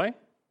killjoy.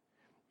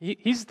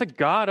 He's the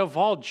God of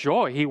all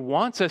joy. He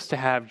wants us to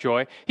have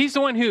joy. He's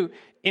the one who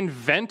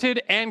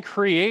invented and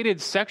created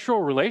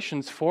sexual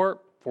relations for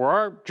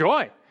our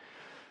joy.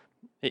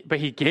 But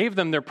he gave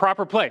them their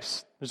proper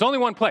place. There's only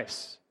one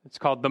place. It's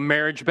called the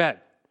marriage bed.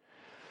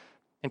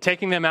 And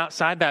taking them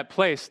outside that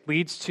place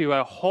leads to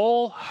a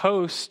whole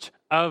host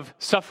of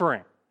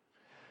suffering.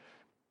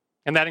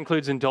 And that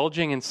includes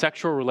indulging in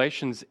sexual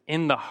relations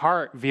in the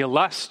heart via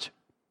lust.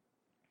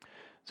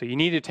 So you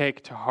need to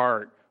take to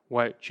heart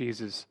what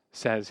Jesus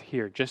says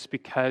here. Just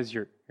because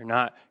you're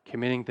not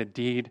committing the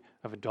deed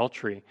of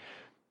adultery,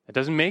 it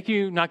doesn't make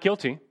you not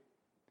guilty.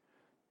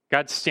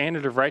 God's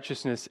standard of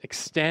righteousness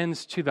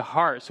extends to the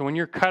heart. So when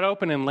you're cut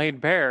open and laid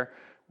bare,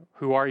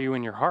 who are you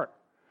in your heart?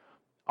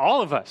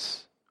 All of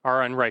us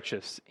are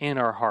unrighteous in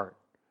our heart.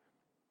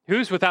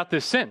 Who's without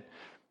this sin?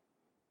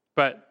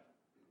 But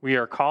we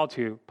are called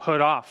to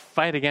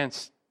fight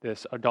against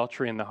this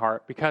adultery in the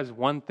heart, because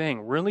one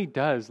thing really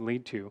does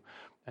lead to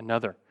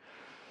another.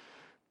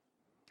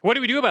 What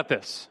do we do about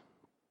this?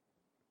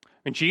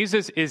 And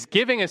Jesus is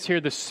giving us here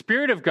the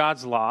spirit of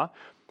God's law,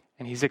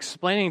 and he's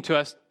explaining to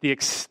us the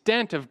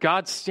extent of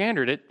God's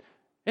standard.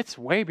 It's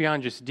way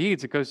beyond just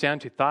deeds. It goes down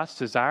to thoughts,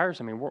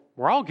 desires. I mean,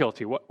 we're all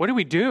guilty. What do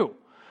we do?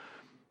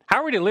 How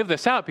are we to live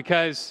this out?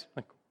 Because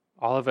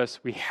all of us,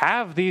 we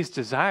have these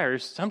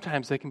desires.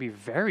 Sometimes they can be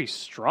very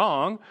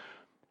strong.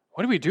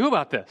 What do we do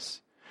about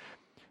this?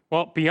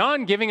 Well,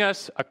 beyond giving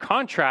us a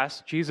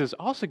contrast, Jesus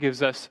also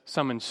gives us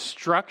some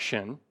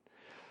instruction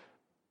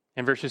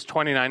in verses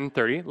 29 and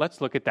 30.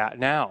 Let's look at that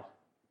now.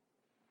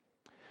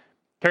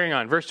 Carrying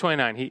on, verse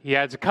 29, he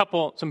adds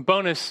some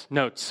bonus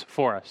notes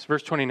for us.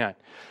 Verse 29.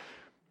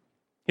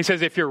 He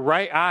says, if your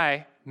right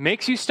eye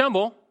makes you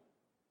stumble,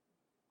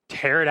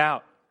 tear it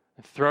out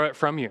and throw it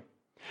from you.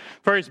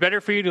 For it's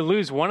better for you to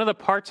lose one of the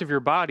parts of your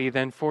body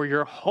than for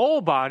your whole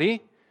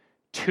body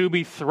to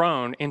be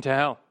thrown into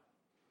hell.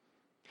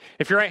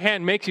 If your right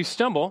hand makes you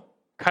stumble,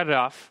 cut it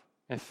off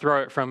and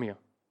throw it from you.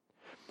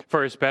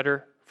 For it's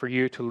better for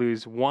you to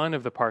lose one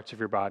of the parts of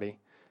your body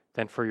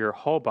than for your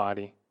whole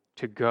body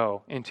to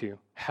go into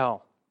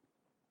hell.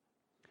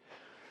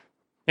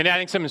 In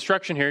adding some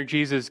instruction here,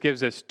 Jesus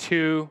gives us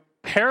two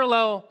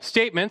parallel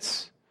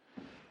statements.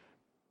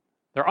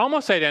 They're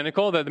almost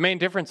identical. The main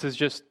difference is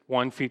just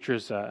one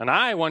features an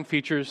eye, one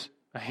features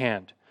a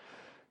hand.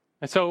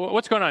 And so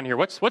what's going on here?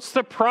 What's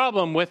the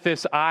problem with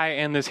this eye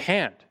and this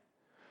hand?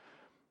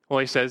 Well,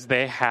 he says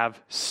they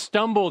have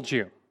stumbled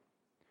you.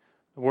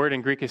 The word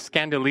in Greek is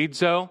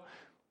skandalizo.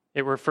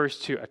 It refers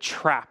to a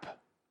trap,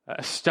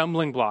 a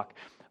stumbling block.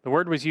 The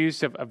word was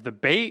used of the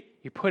bait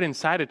you put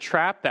inside a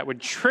trap that would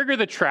trigger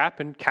the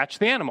trap and catch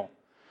the animal.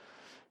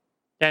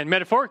 And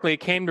metaphorically, it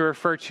came to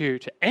refer to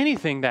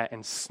anything that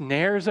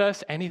ensnares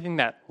us, anything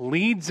that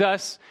leads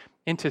us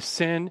into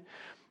sin,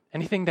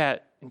 anything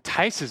that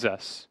entices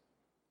us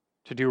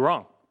to do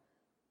wrong.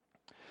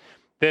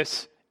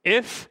 This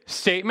if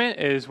statement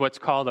is what's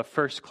called a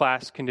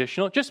first-class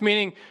conditional, just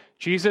meaning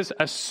Jesus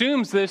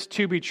assumes this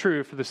to be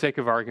true for the sake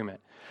of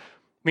argument.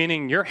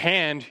 Meaning your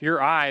hand,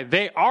 your eye,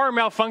 they are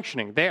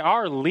malfunctioning. They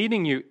are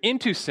leading you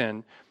into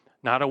sin,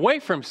 not away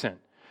from sin.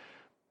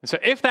 And so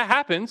if that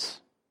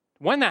happens,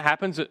 when that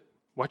happens,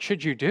 what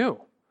should you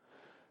do?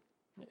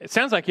 It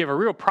sounds like you have a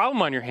real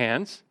problem on your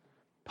hands,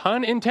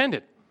 pun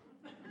intended.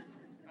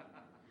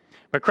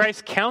 But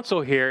Christ's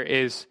counsel here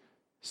is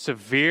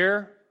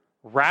severe,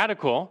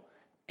 radical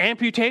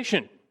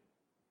amputation.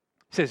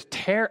 He says,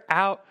 tear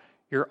out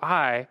your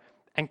eye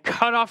and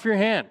cut off your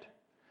hand.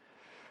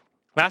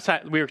 Last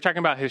time we were talking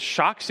about his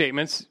shock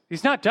statements.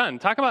 He's not done.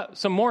 Talk about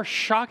some more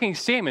shocking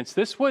statements.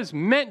 This was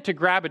meant to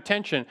grab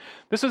attention.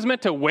 This was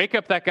meant to wake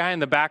up that guy in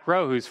the back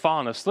row who's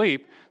fallen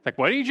asleep. Like,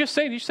 what did you just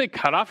say? Did you say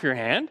cut off your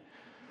hand?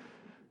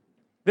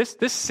 This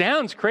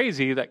sounds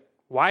crazy. Like,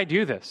 why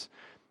do this?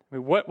 I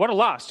mean, what a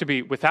loss to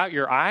be without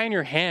your eye and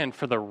your hand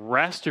for the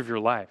rest of your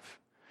life.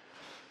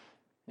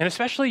 And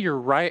especially your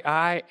right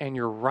eye and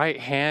your right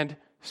hand,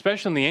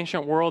 especially in the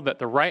ancient world, that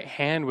the right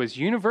hand was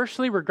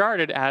universally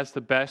regarded as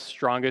the best,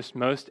 strongest,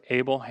 most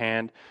able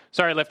hand.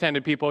 Sorry,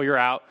 left-handed people, you're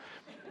out.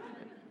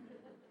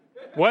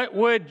 What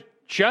would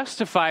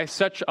justify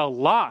such a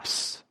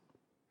loss?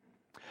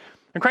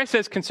 And Christ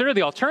says, consider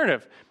the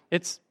alternative.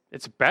 It's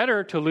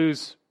better to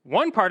lose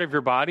one part of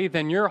your body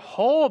than your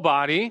whole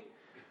body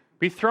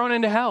be thrown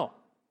into hell.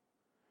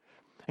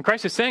 And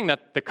Christ is saying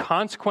that the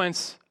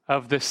consequence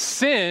of the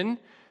sin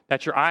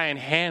that your eye and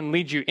hand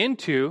lead you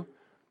into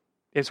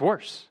is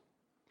worse.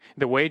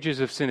 The wages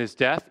of sin is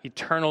death,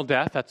 eternal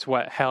death. That's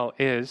what hell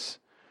is.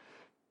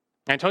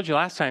 And I told you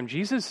last time,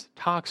 Jesus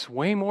talks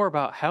way more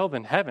about hell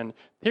than heaven.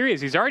 Here he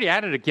is. He's already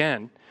at it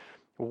again,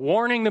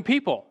 warning the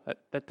people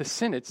that the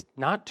sin, it's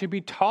not to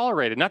be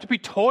tolerated, not to be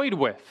toyed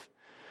with.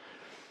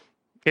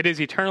 It is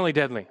eternally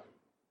deadly.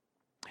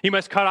 You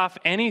must cut off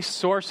any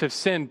source of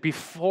sin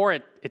before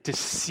it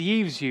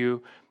deceives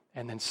you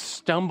and then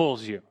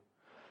stumbles you.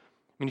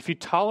 I mean, if you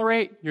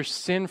tolerate your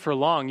sin for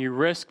long, you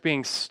risk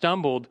being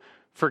stumbled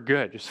for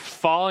good, just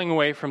falling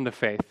away from the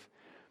faith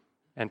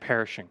and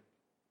perishing.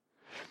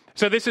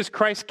 So this is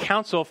Christ's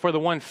counsel for the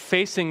one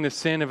facing the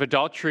sin of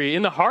adultery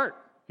in the heart.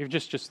 You've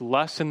just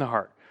lust in the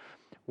heart.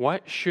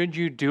 What should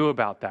you do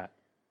about that?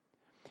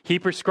 He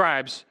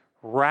prescribes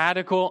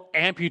radical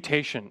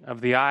amputation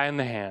of the eye and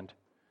the hand,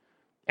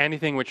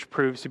 anything which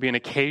proves to be an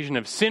occasion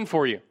of sin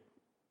for you.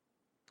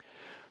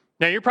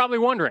 Now, you're probably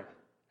wondering,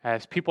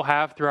 as people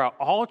have throughout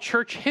all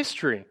church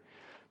history,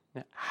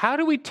 how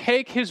do we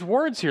take his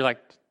words here? Like,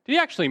 did he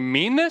actually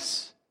mean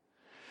this?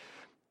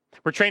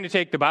 We're trained to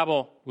take the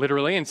Bible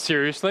literally and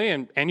seriously,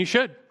 and you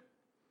should.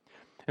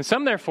 And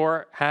some,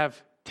 therefore,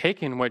 have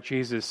taken what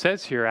Jesus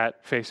says here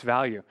at face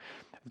value.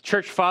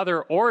 Church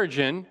father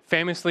Origen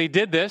famously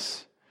did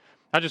this.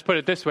 I'll just put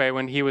it this way.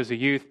 When he was a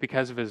youth,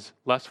 because of his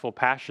lustful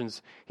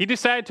passions, he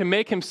decided to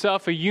make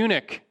himself a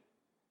eunuch.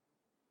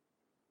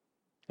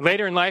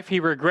 Later in life, he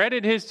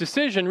regretted his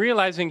decision,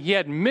 realizing he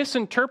had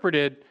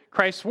misinterpreted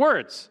Christ's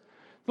words.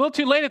 A little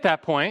too late at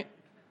that point.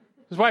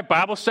 This is why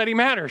Bible study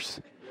matters.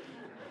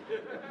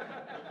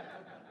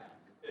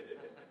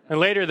 And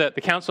later,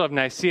 the Council of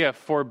Nicaea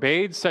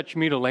forbade such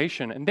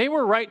mutilation, and they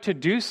were right to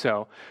do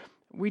so.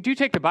 We do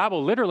take the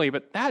Bible literally,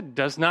 but that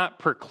does not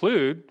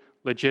preclude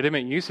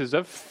legitimate uses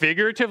of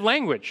figurative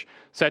language,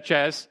 such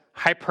as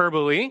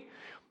hyperbole,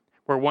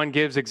 where one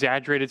gives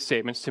exaggerated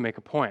statements to make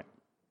a point.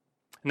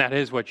 And that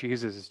is what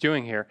Jesus is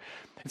doing here.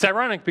 It's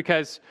ironic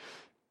because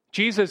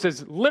Jesus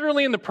is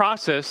literally in the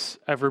process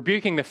of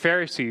rebuking the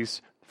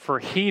Pharisees for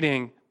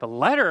heeding the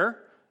letter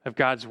of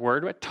God's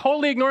word, but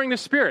totally ignoring the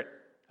spirit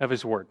of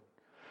his word.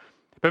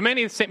 But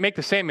many make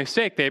the same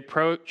mistake. They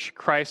approach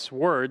Christ's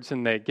words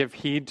and they give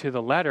heed to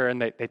the letter,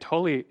 and they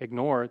totally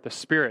ignore the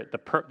spirit, the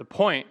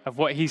point of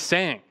what he's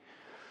saying.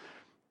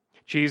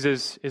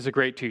 Jesus is a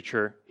great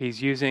teacher.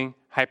 He's using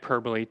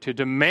hyperbole to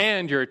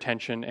demand your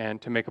attention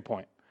and to make a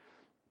point.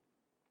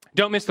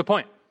 Don't miss the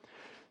point.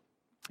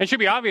 It should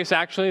be obvious,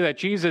 actually, that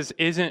Jesus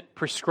isn't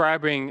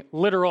prescribing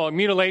literal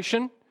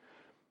mutilation.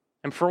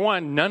 And for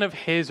one, none of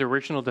his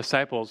original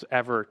disciples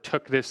ever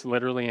took this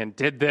literally and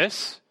did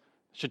this.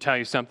 Should tell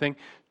you something.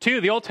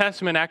 2, the Old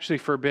Testament actually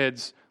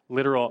forbids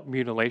literal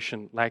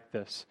mutilation like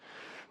this.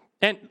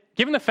 And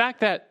given the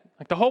fact that,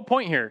 like the whole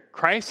point here,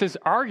 Christ is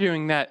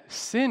arguing that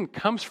sin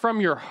comes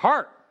from your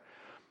heart.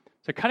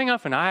 So cutting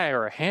off an eye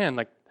or a hand,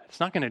 like, it's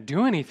not going to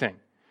do anything.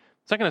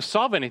 It's not going to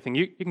solve anything.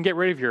 You can get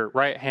rid of your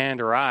right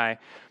hand or eye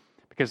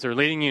because they're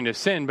leading you into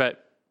sin,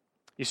 but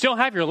you still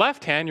have your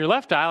left hand, your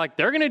left eye, like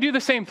they're going to do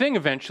the same thing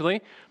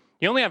eventually.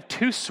 You only have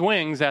 2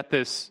 swings at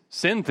this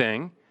sin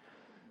thing.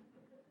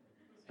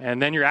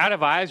 And then you're out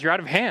of eyes, you're out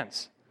of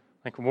hands.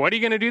 Like, what are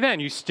you going to do then?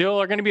 You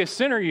still are going to be a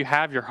sinner. You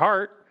have your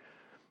heart.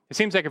 It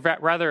seems like a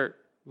rather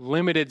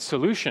limited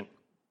solution.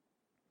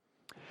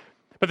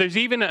 But there's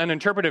even an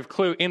interpretive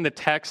clue in the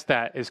text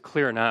that is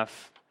clear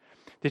enough.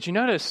 Did you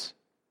notice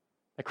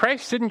that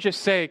Christ didn't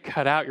just say,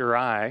 cut out your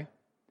eye.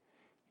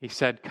 He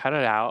said, cut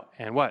it out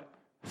and what?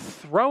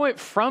 Throw it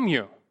from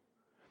you.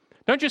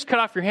 Don't just cut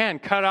off your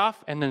hand, cut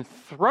off and then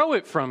throw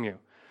it from you.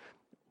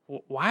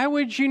 Why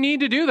would you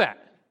need to do that?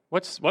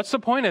 What's the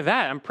point of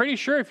that? I'm pretty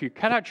sure if you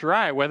cut out your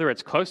eye, whether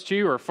it's close to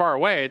you or far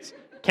away, it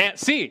can't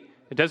see.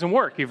 It doesn't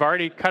work. You've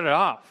already cut it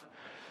off.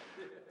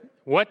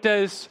 What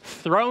does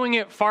throwing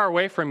it far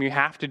away from you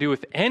have to do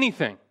with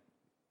anything?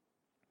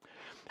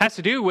 It has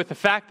to do with the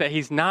fact that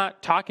he's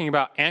not talking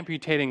about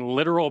amputating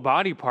literal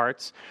body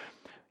parts.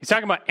 He's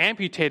talking about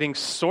amputating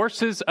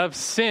sources of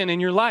sin in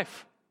your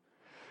life.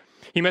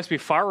 You must be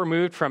far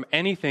removed from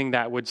anything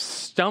that would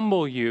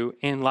stumble you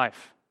in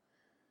life.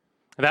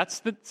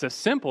 That's a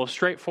simple,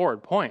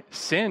 straightforward point.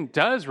 Sin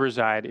does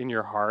reside in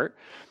your heart.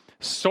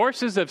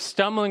 Sources of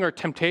stumbling or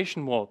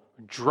temptation will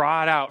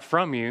draw it out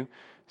from you.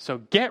 So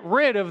get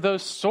rid of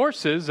those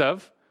sources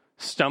of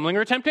stumbling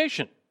or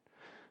temptation,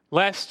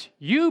 lest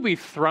you be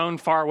thrown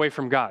far away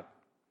from God.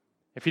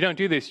 If you don't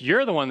do this,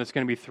 you're the one that's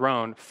going to be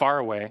thrown far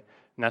away,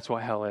 and that's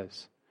what hell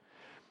is.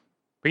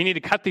 But you need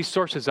to cut these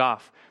sources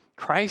off.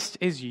 Christ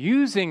is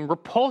using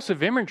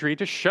repulsive imagery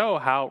to show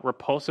how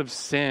repulsive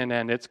sin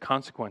and its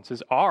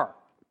consequences are.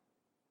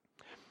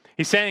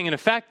 He's saying, in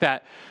effect,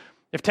 that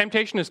if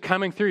temptation is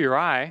coming through your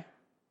eye,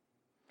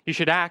 you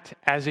should act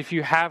as if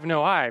you have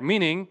no eye,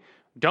 meaning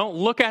don't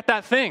look at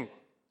that thing.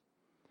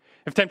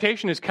 If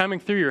temptation is coming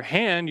through your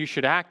hand, you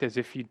should act as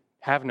if you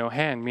have no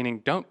hand, meaning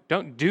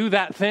don't do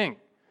that thing.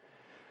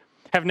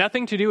 Have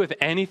nothing to do with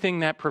anything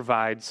that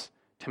provides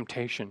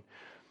temptation.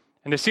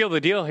 And to seal the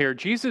deal here,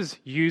 Jesus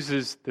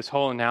uses this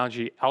whole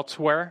analogy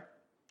elsewhere.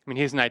 I mean,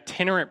 he's an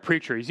itinerant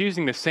preacher. He's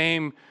using the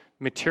same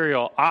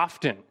material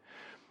often.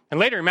 And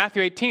later in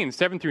Matthew 18,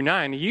 7 through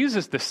 9, he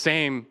uses the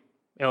same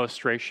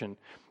illustration.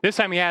 This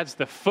time he adds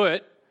the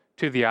foot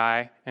to the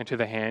eye and to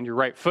the hand. Your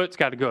right foot's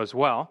got to go as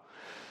well.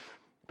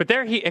 But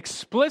there he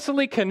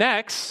explicitly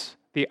connects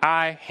the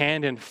eye,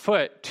 hand, and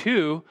foot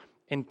to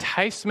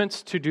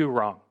enticements to do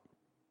wrong,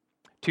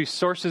 to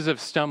sources of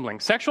stumbling,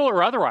 sexual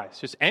or otherwise,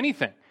 just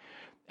anything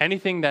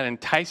that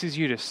entices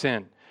you to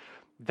sin.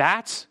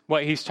 That's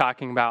what he's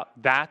talking about.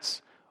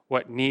 That's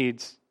what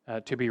needs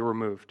to be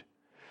removed.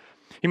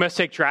 You must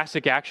take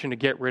drastic action to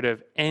get rid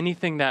of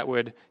anything that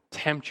would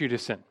tempt you to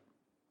sin.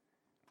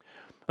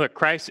 Look,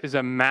 Christ is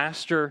a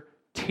master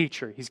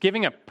teacher. He's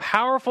giving a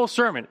powerful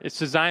sermon. It's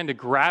designed to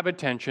grab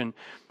attention,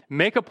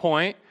 make a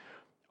point.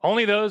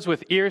 Only those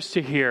with ears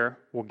to hear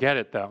will get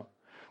it, though.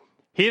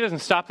 He doesn't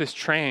stop this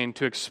train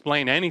to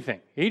explain anything.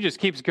 He just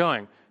keeps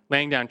going,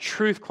 laying down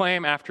truth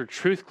claim after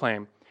truth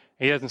claim.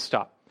 He doesn't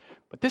stop.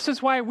 But this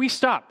is why we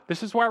stop.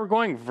 This is why we're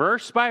going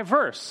verse by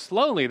verse,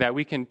 slowly, that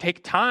we can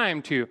take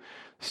time to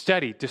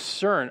study,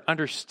 discern,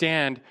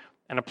 understand,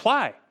 and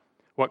apply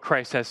what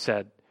Christ has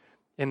said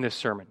in this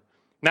sermon.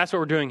 And that's what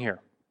we're doing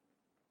here.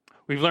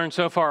 We've learned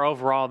so far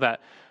overall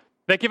that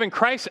given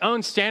Christ's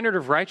own standard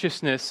of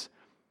righteousness,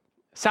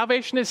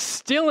 salvation is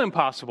still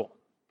impossible.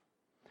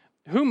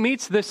 Who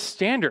meets this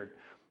standard?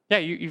 Yeah,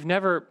 you've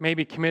never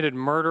maybe committed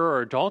murder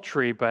or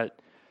adultery, but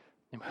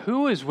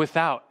who is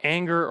without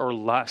anger or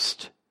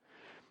lust?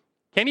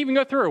 Can't even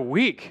go through a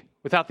week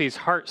without these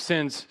heart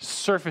sins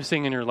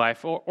surfacing in your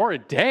life, or a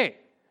day.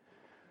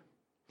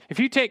 If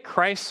you take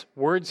Christ's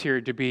words here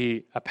to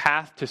be a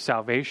path to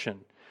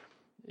salvation,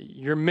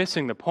 you're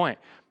missing the point.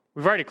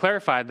 We've already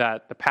clarified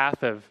that the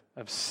path of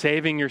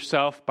saving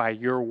yourself by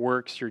your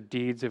works, your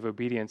deeds of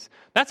obedience,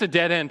 that's a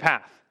dead-end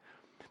path.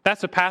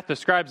 That's a path the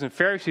scribes and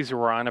Pharisees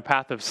were on, a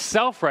path of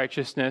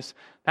self-righteousness.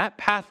 That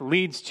path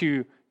leads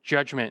to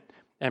judgment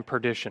and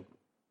perdition.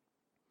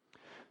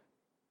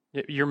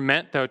 You're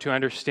meant, though, to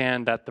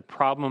understand that the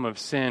problem of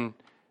sin,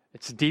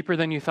 it's deeper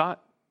than you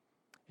thought.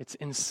 It's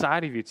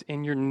inside of you. It's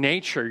in your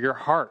nature, your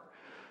heart.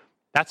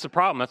 That's the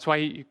problem. That's why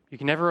you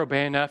can never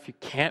obey enough. You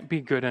can't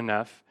be good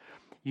enough.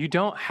 You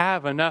don't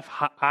have enough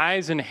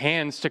eyes and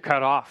hands to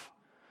cut off.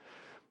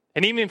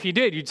 And even if you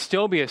did, you'd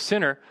still be a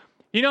sinner.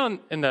 You know,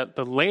 in the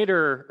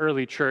later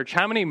early church,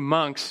 how many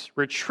monks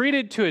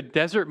retreated to a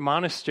desert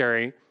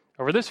monastery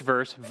over this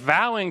verse,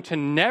 vowing to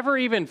never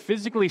even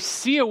physically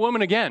see a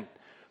woman again,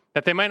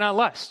 that they might not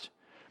lust.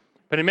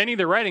 But in many of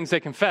their writings, they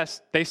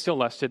confessed they still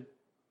lusted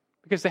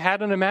because they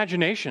had an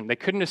imagination. They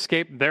couldn't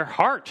escape their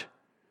heart.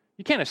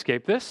 You can't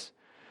escape this.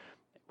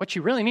 What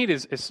you really need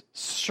is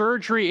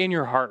surgery in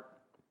your heart.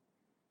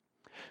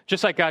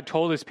 Just like God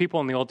told his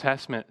people in the Old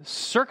Testament,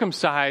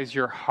 circumcise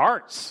your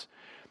hearts.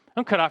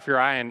 Don't cut off your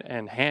eye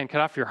and hand, cut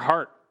off your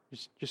heart.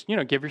 Just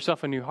give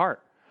yourself a new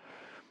heart.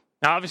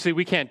 Now, obviously,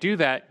 we can't do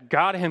that.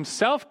 God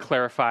himself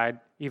clarified,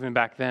 even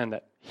back then,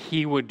 that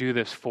he would do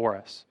this for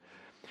us.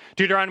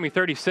 Deuteronomy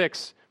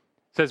 36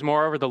 says,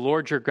 moreover, the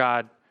Lord your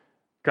God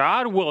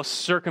will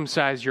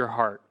circumcise your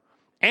heart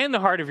and the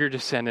heart of your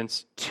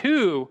descendants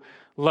to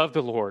love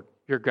the Lord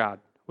your God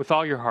with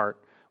all your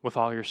heart, with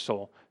all your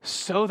soul,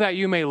 so that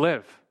you may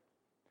live.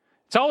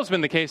 It's always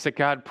been the case that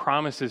God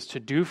promises to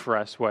do for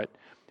us what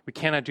we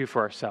cannot do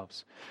for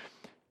ourselves.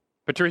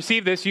 But to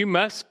receive this, you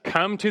must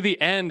come to the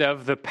end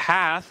of the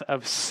path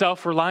of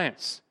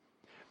self-reliance.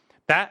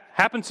 That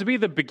happens to be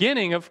the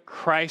beginning of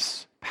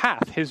Christ's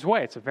path, his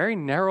way. It's a very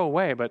narrow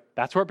way, but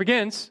that's where it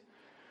begins.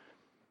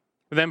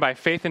 But then by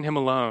faith in him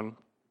alone,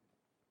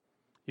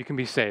 you can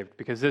be saved,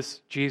 because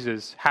this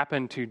Jesus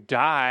happened to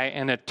die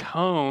and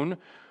atone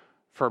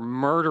for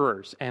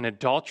murderers and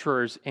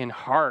adulterers in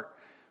heart,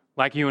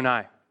 like you and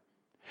I.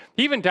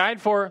 He even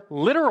died for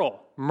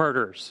literal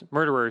murderers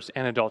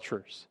and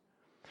adulterers.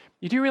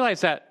 You do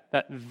realize that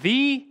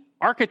the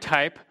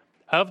archetype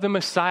of the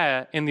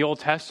Messiah in the Old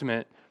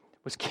Testament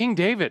was King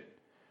David.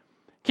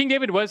 King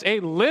David was a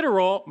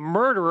literal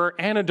murderer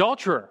and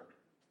adulterer.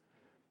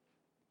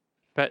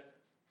 But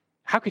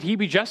how could he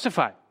be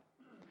justified?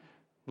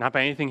 Not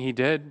by anything he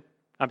did,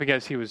 not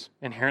because he was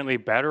inherently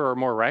better or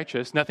more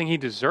righteous, nothing he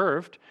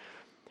deserved.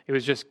 It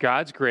was just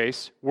God's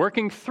grace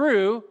working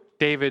through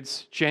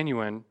David's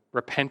genuine,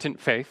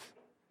 repentant faith.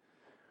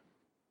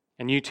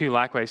 And you too,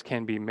 likewise,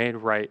 can be made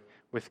right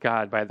with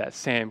God by that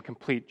same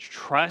complete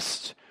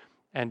trust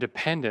and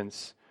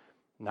dependence,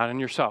 not in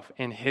yourself,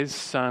 in his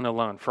Son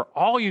alone. For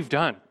all you've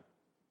done,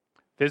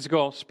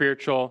 physical,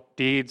 spiritual,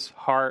 deeds,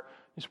 heart,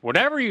 just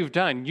whatever you've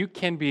done, you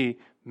can be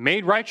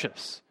made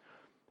righteous.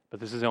 But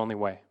this is the only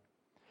way.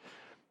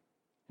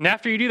 And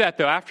after you do that,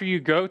 though, after you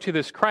go to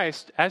this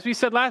Christ, as we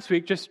said last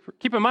week, just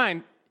keep in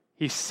mind,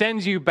 he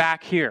sends you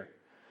back here.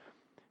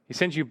 He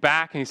sends you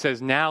back and he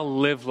says, now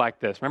live like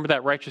this. Remember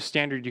that righteous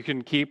standard you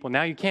couldn't keep? Well,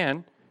 now you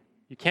can.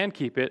 You can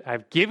keep it.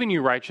 I've given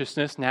you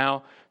righteousness.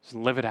 Now just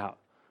live it out.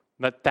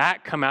 Let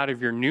that come out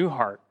of your new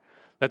heart.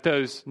 Let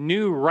those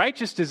new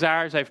righteous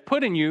desires I've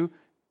put in you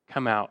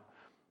come out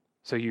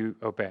so you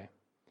obey.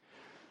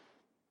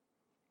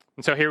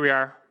 And so here we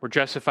are. We're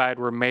justified.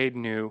 We're made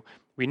new.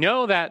 We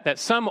know that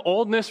some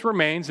oldness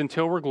remains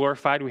until we're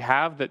glorified. We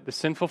have the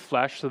sinful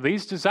flesh. So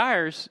these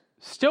desires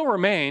still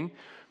remain.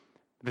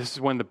 This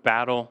is when the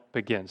battle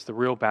begins. The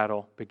real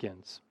battle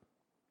begins.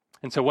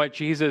 And so what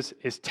Jesus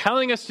is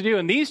telling us to do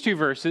in these two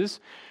verses,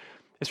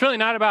 it's really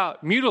not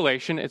about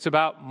mutilation. It's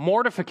about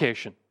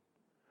mortification.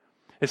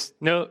 It's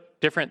no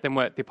different than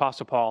what the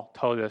Apostle Paul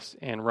told us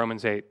in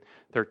Romans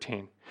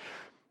 8:13.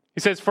 He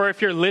says, for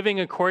if you're living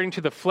according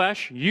to the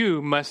flesh,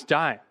 you must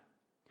die.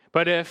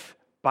 But if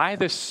by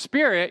the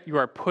Spirit you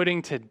are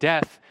putting to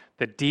death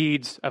the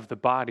deeds of the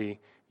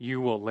body,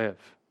 you will live.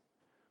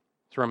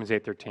 It's Romans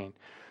 8:13.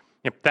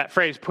 That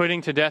phrase,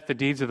 putting to death the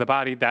deeds of the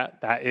body,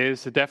 that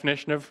is the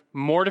definition of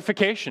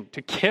mortification,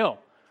 to kill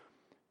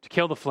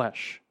the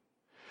flesh.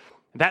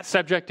 That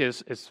subject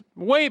is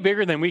way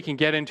bigger than we can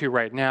get into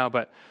right now,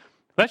 but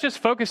let's just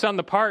focus on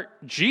the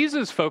part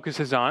Jesus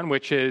focuses on,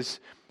 which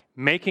is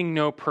making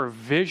no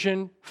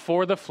provision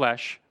for the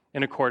flesh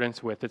in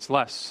accordance with its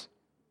lusts.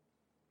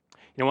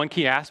 You know, one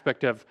key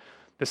aspect of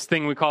this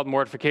thing we call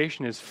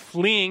mortification is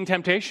fleeing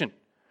temptation.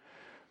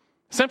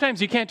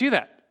 Sometimes you can't do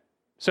that,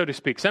 so to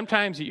speak.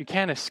 Sometimes you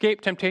can't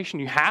escape temptation.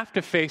 You have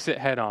to face it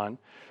head on.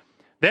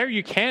 There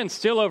you can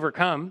still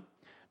overcome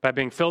by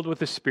being filled with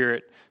the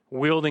Spirit,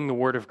 wielding the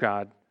Word of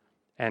God,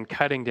 and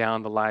cutting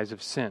down the lies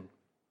of sin.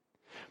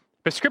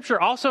 But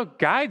Scripture also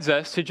guides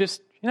us to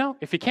just,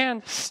 if you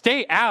can,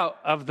 stay out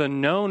of the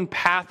known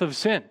path of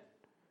sin.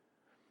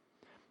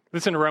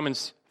 Listen to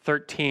Romans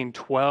 13,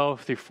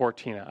 12 through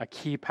 14, a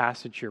key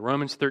passage here.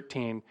 Romans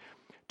 13,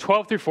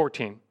 12 through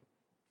 14.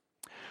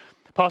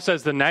 Paul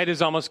says, "The night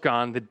is almost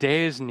gone, the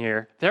day is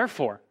near.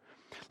 Therefore,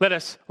 let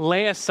us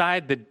lay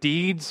aside the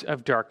deeds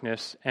of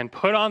darkness and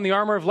put on the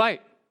armor of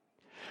light.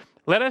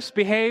 Let us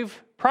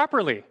behave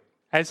properly,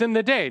 as in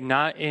the day,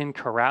 not in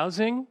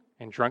carousing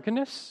and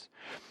drunkenness,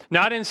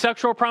 not in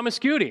sexual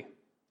promiscuity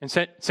and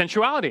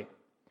sensuality,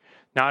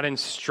 not in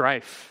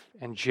strife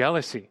and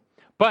jealousy,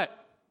 but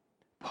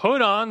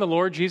put on the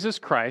Lord Jesus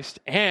Christ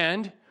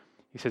and,"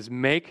 he says,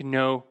 "make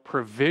no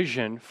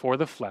provision for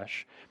the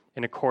flesh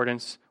in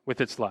accordance with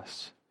its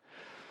lusts."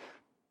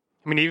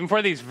 I mean, even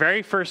for these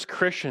very first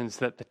Christians,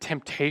 that the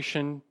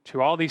temptation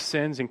to all these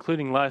sins,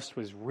 including lust,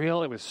 was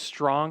real, it was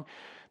strong.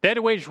 They had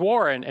to wage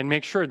war and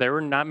make sure they were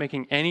not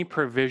making any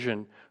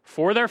provision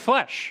for their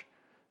flesh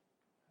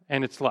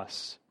and its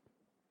lusts.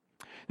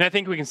 And I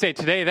think we can say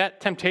today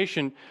that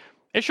temptation,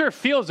 it sure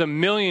feels a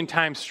million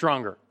times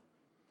stronger.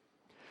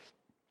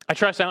 I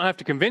trust I don't have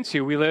to convince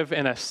you, we live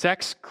in a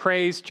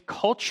sex-crazed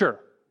culture.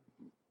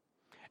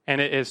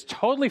 And it has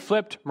totally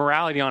flipped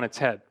morality on its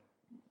head.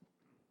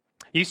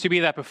 It used to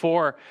be that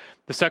before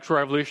the sexual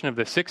revolution of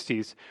the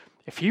 60s,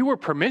 if you were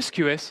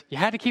promiscuous, you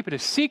had to keep it a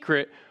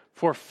secret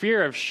for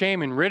fear of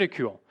shame and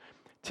ridicule.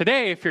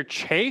 Today, if you're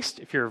chaste,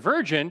 if you're a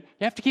virgin,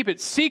 you have to keep it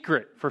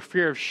secret for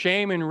fear of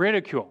shame and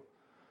ridicule.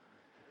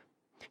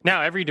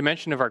 Now, every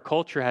dimension of our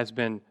culture has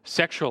been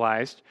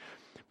sexualized.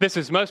 This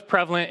is most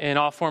prevalent in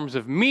all forms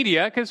of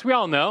media, because we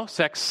all know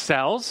sex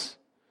sells.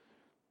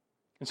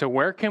 And so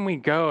where can we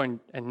go and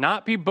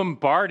not be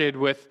bombarded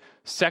with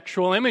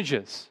sexual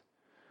images?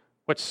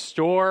 What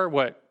store,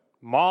 what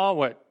mall,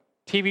 what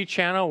TV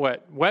channel,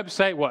 what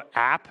website, what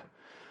app?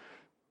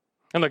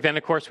 And look, then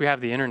of course we have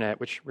the internet,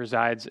 which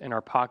resides in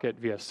our pocket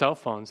via cell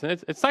phones.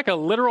 And it's like a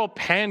literal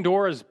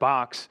Pandora's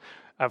box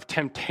of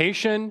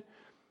temptation,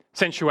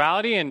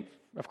 sensuality, and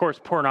of course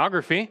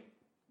pornography.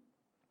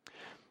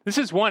 This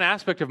is one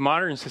aspect of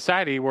modern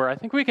society where I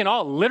think we can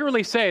all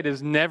literally say it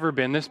has never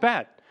been this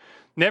bad.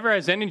 Never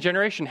has any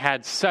generation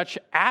had such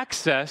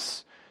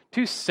access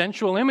to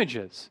sensual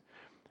images.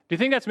 Do you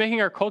think that's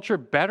making our culture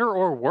better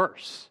or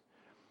worse?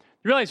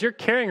 You realize you're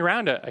carrying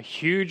around a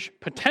huge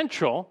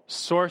potential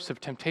source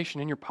of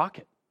temptation in your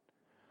pocket.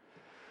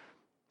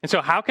 And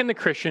so how can the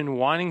Christian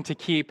wanting to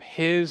keep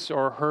his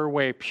or her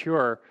way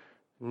pure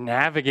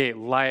navigate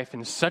life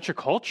in such a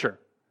culture?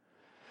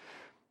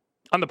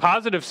 On the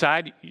positive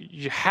side,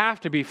 you have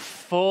to be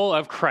full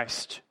of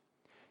Christ.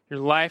 Your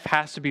life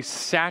has to be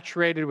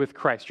saturated with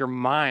Christ. Your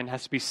mind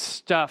has to be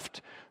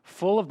stuffed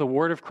full of the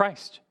Word of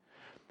Christ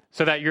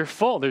so that you're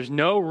full. There's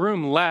no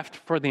room left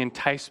for the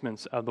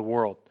enticements of the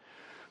world.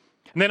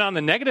 And then on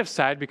the negative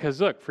side, because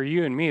look, for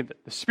you and me,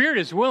 the spirit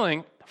is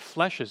willing, the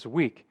flesh is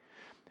weak.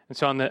 And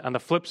so on the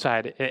flip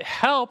side, it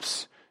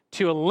helps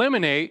to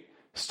eliminate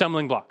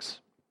stumbling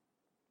blocks.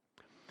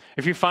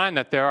 If you find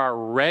that there are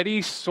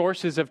ready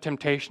sources of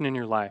temptation in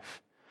your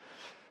life,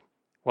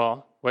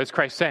 well, what does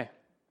Christ say?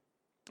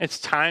 It's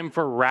time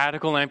for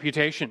radical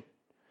amputation.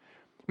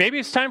 Maybe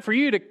it's time for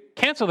you to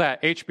cancel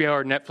that HBO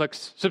or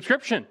Netflix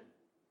subscription.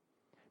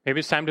 Maybe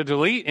it's time to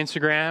delete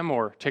Instagram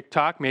or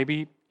TikTok.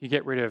 Maybe you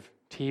get rid of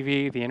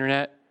TV, the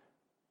internet,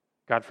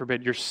 God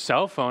forbid, your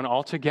cell phone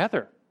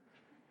altogether.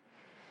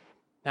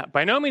 Now,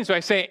 by no means do I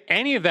say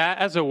any of that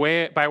as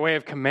by way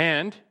of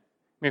command.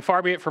 I mean,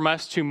 far be it from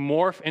us to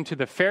morph into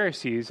the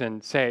Pharisees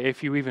and say,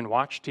 if you even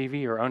watch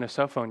TV or own a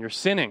cell phone, you're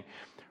sinning.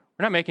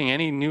 We're not making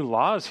any new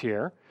laws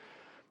here.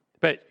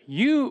 But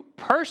you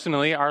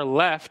personally are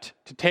left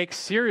to take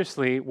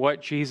seriously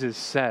what Jesus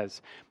says.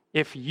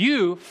 If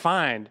you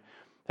find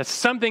that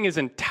something is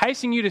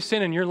enticing you to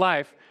sin in your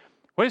life,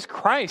 what is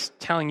Christ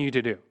telling you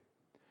to do?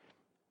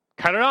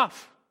 Cut it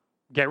off.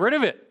 Get rid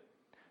of it.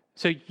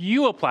 So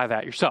you apply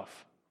that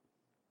yourself.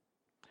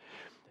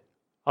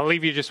 I'll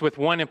leave you just with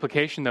one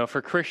implication, though,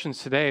 for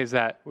Christians today is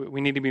that we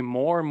need to be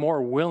more and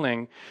more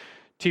willing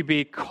to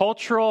be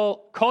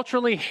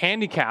culturally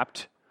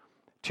handicapped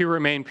to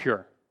remain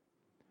pure.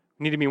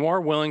 We need to be more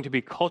willing to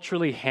be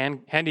culturally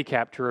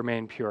handicapped to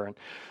remain pure. And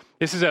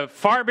this is a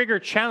far bigger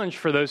challenge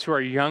for those who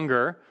are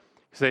younger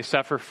because they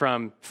suffer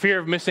from fear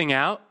of missing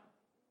out.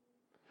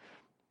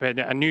 But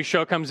a new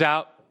show comes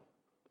out,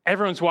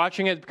 everyone's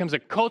watching it, it becomes a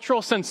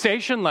cultural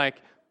sensation, like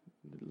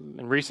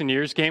in recent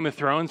years, Game of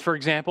Thrones, for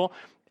example.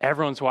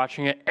 Everyone's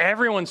watching it,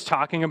 everyone's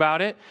talking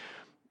about it,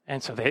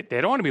 and so they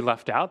don't want to be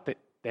left out.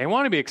 They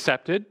want to be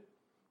accepted.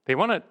 They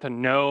want to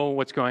know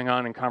what's going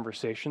on in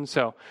conversation,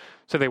 so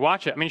they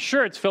watch it. I mean,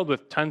 sure, it's filled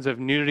with tons of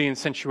nudity and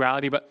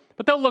sensuality, but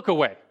they'll look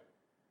away.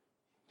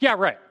 Yeah,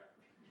 right.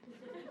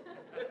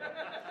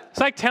 It's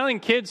like telling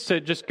kids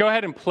to just go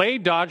ahead and play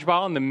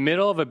dodgeball in the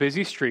middle of a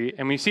busy street,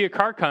 and when you see a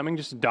car coming,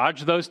 just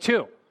dodge those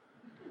too.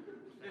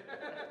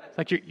 It's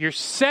like you're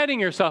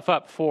setting yourself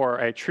up for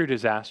a true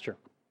disaster.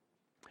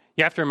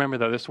 You have to remember,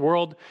 though, this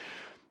world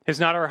is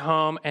not our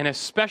home, and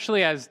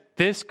especially as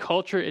this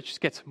culture, it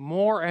just gets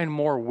more and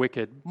more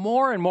wicked,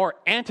 more and more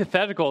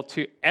antithetical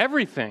to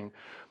everything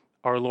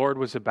our Lord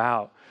was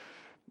about.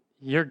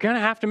 You're going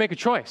to have to make a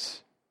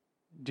choice.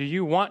 Do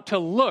you want to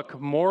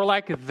look more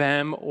like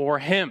them or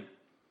him?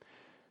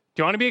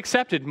 Do you want to be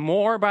accepted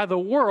more by the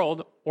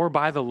world or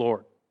by the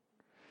Lord?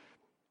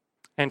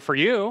 And for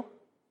you,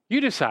 you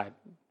decide.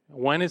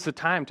 When is the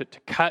time to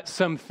cut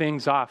some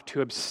things off,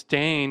 to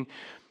abstain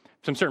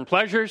from certain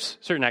pleasures,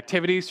 certain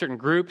activities, certain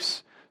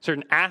groups,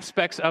 certain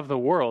aspects of the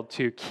world,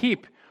 to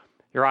keep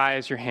your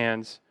eyes, your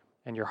hands,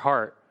 and your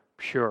heart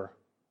pure?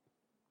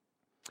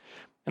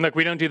 And look,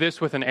 we don't do this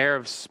with an air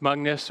of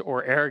smugness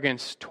or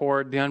arrogance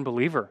toward the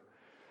unbeliever.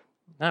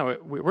 No,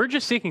 we're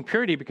just seeking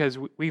purity because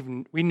we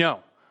know.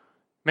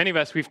 Many of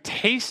us, we've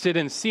tasted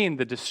and seen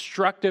the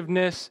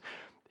destructiveness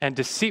and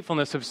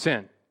deceitfulness of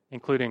sin,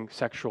 including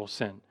sexual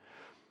sin.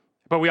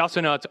 But we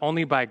also know it's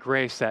only by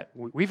grace that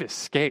we've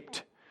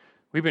escaped.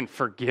 We've been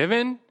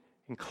forgiven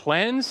and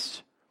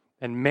cleansed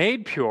and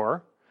made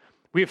pure.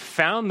 We have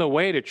found the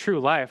way to true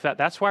life.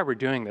 That's why we're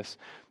doing this.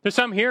 There's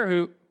some here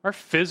who are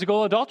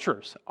physical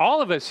adulterers.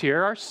 All of us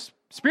here are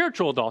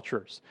spiritual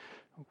adulterers.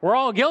 We're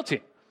all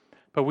guilty.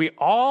 But we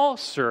all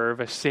serve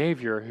a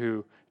Savior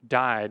who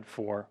died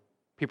for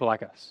people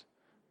like us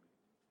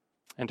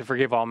and to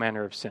forgive all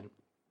manner of sin.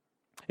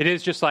 It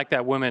is just like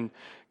that woman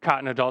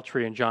caught in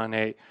adultery in John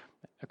 8.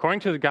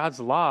 According to God's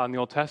law in the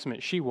Old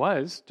Testament, she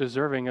was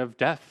deserving of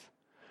death.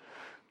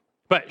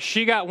 But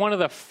she got one of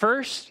the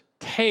first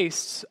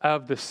tastes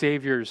of the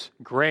Savior's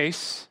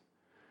grace.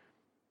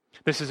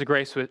 This is a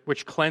grace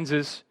which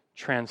cleanses,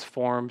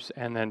 transforms,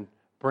 and then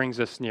brings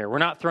us near. We're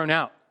not thrown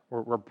out.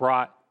 We're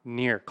brought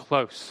near,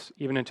 close,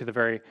 even into the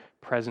very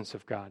presence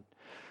of God.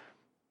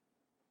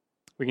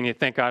 We need to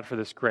thank God for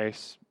this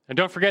grace. And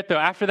don't forget, though,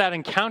 after that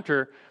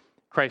encounter,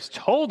 Christ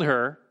told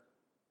her,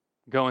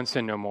 go and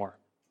sin no more.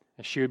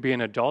 And she would be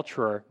an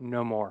adulterer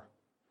no more.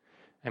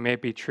 And may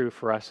it be true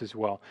for us as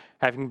well.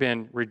 Having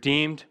been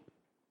redeemed,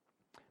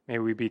 may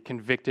we be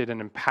convicted and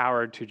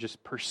empowered to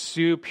just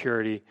pursue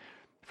purity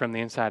from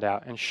the inside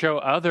out and show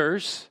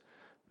others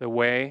the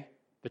way,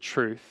 the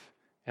truth,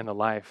 and the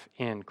life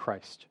in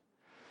Christ.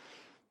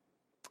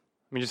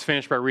 Let me just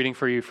finish by reading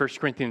for you 1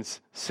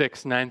 Corinthians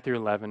 6, 9 through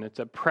 11. It's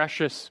a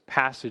precious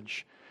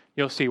passage.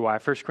 You'll see why.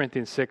 1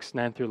 Corinthians 6,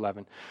 9 through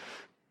 11.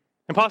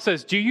 And Paul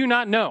says, do you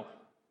not know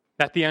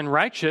that the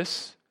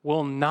unrighteous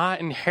will not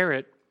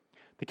inherit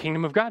the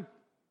kingdom of God?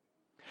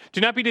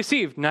 Do not be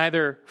deceived.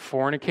 Neither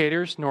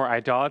fornicators, nor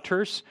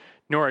idolaters,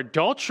 nor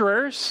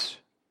adulterers,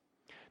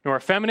 nor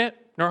effeminate,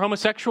 nor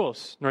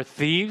homosexuals, nor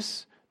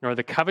thieves, nor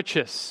the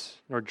covetous,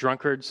 nor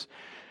drunkards,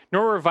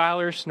 nor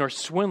revilers, nor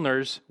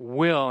swindlers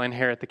will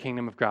inherit the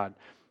kingdom of God.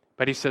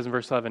 But he says in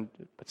verse 11,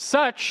 but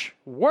such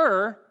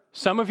were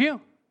some of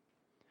you.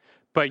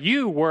 But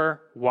you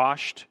were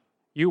washed,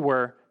 you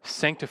were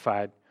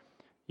sanctified,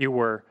 you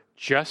were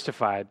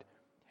justified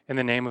in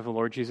the name of the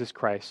Lord Jesus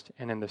Christ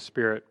and in the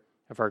Spirit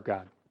of our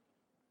God.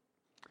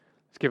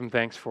 Let's give him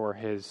thanks for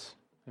his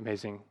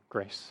amazing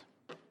grace.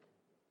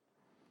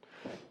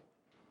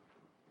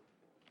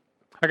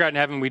 Our God in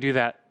heaven, we do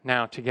that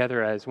now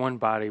together as one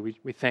body. We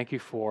thank you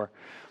for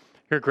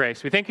your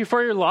grace. We thank you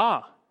for your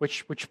law,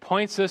 which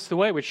points us the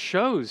way, which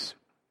shows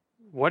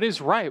what is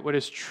right, what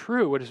is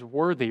true, what is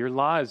worthy. Your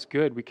law is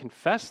good. We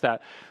confess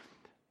that.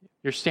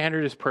 Your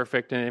standard is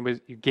perfect,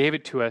 and you gave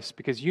it to us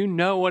because you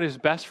know what is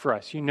best for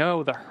us. You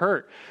know the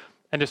hurt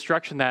and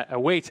destruction that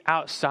awaits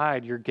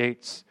outside your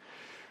gates.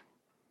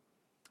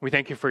 We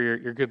thank you for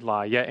your good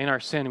law. Yet in our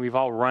sin, we've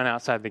all run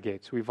outside the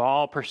gates. We've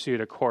all pursued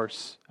a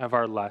course of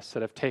our lusts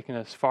that have taken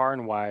us far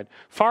and wide,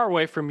 far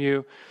away from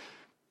you.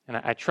 And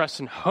I trust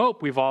and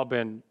hope we've all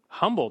been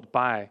humbled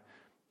by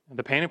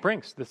the pain it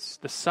brings,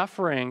 the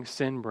suffering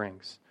sin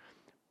brings.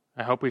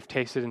 I hope we've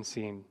tasted and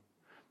seen,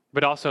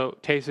 but also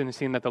tasted and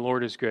seen that the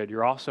Lord is good.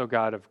 You're also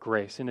God of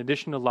grace. In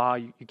addition to law,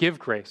 you give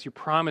grace. You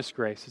promise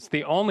grace. It's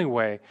the only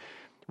way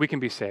we can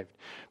be saved.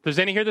 If there's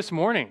any here this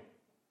morning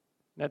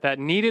that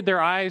needed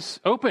their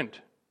eyes opened,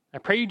 I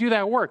pray you do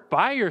that work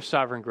by your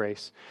sovereign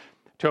grace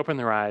to open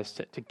their eyes,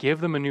 to give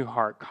them a new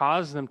heart,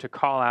 cause them to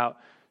call out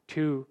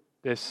to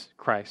this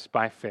Christ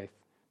by faith,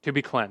 to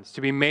be cleansed,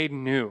 to be made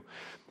new.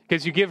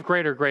 Because you give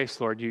greater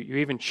grace, Lord. You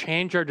even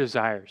change our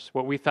desires.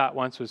 What we thought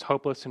once was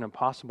hopeless and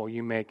impossible,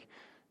 you make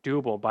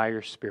doable by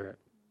your Spirit.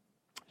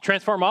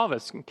 Transform all of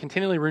us, and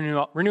continually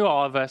renew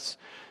all of us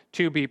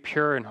to be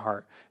pure in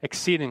heart,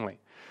 exceedingly.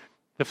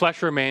 The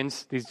flesh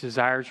remains, these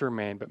desires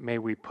remain, but may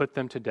we put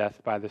them to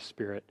death by the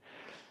Spirit.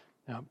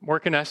 Now,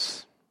 work in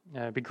us,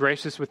 be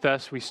gracious with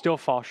us. We still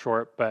fall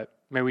short, but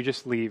may we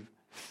just leave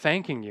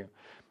thanking you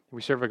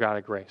We serve a God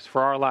of grace.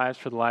 For our lives,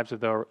 for the lives of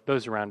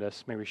those around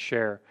us, may we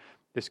share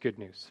this good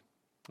news.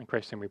 In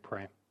Christ's name we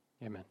pray.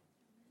 Amen.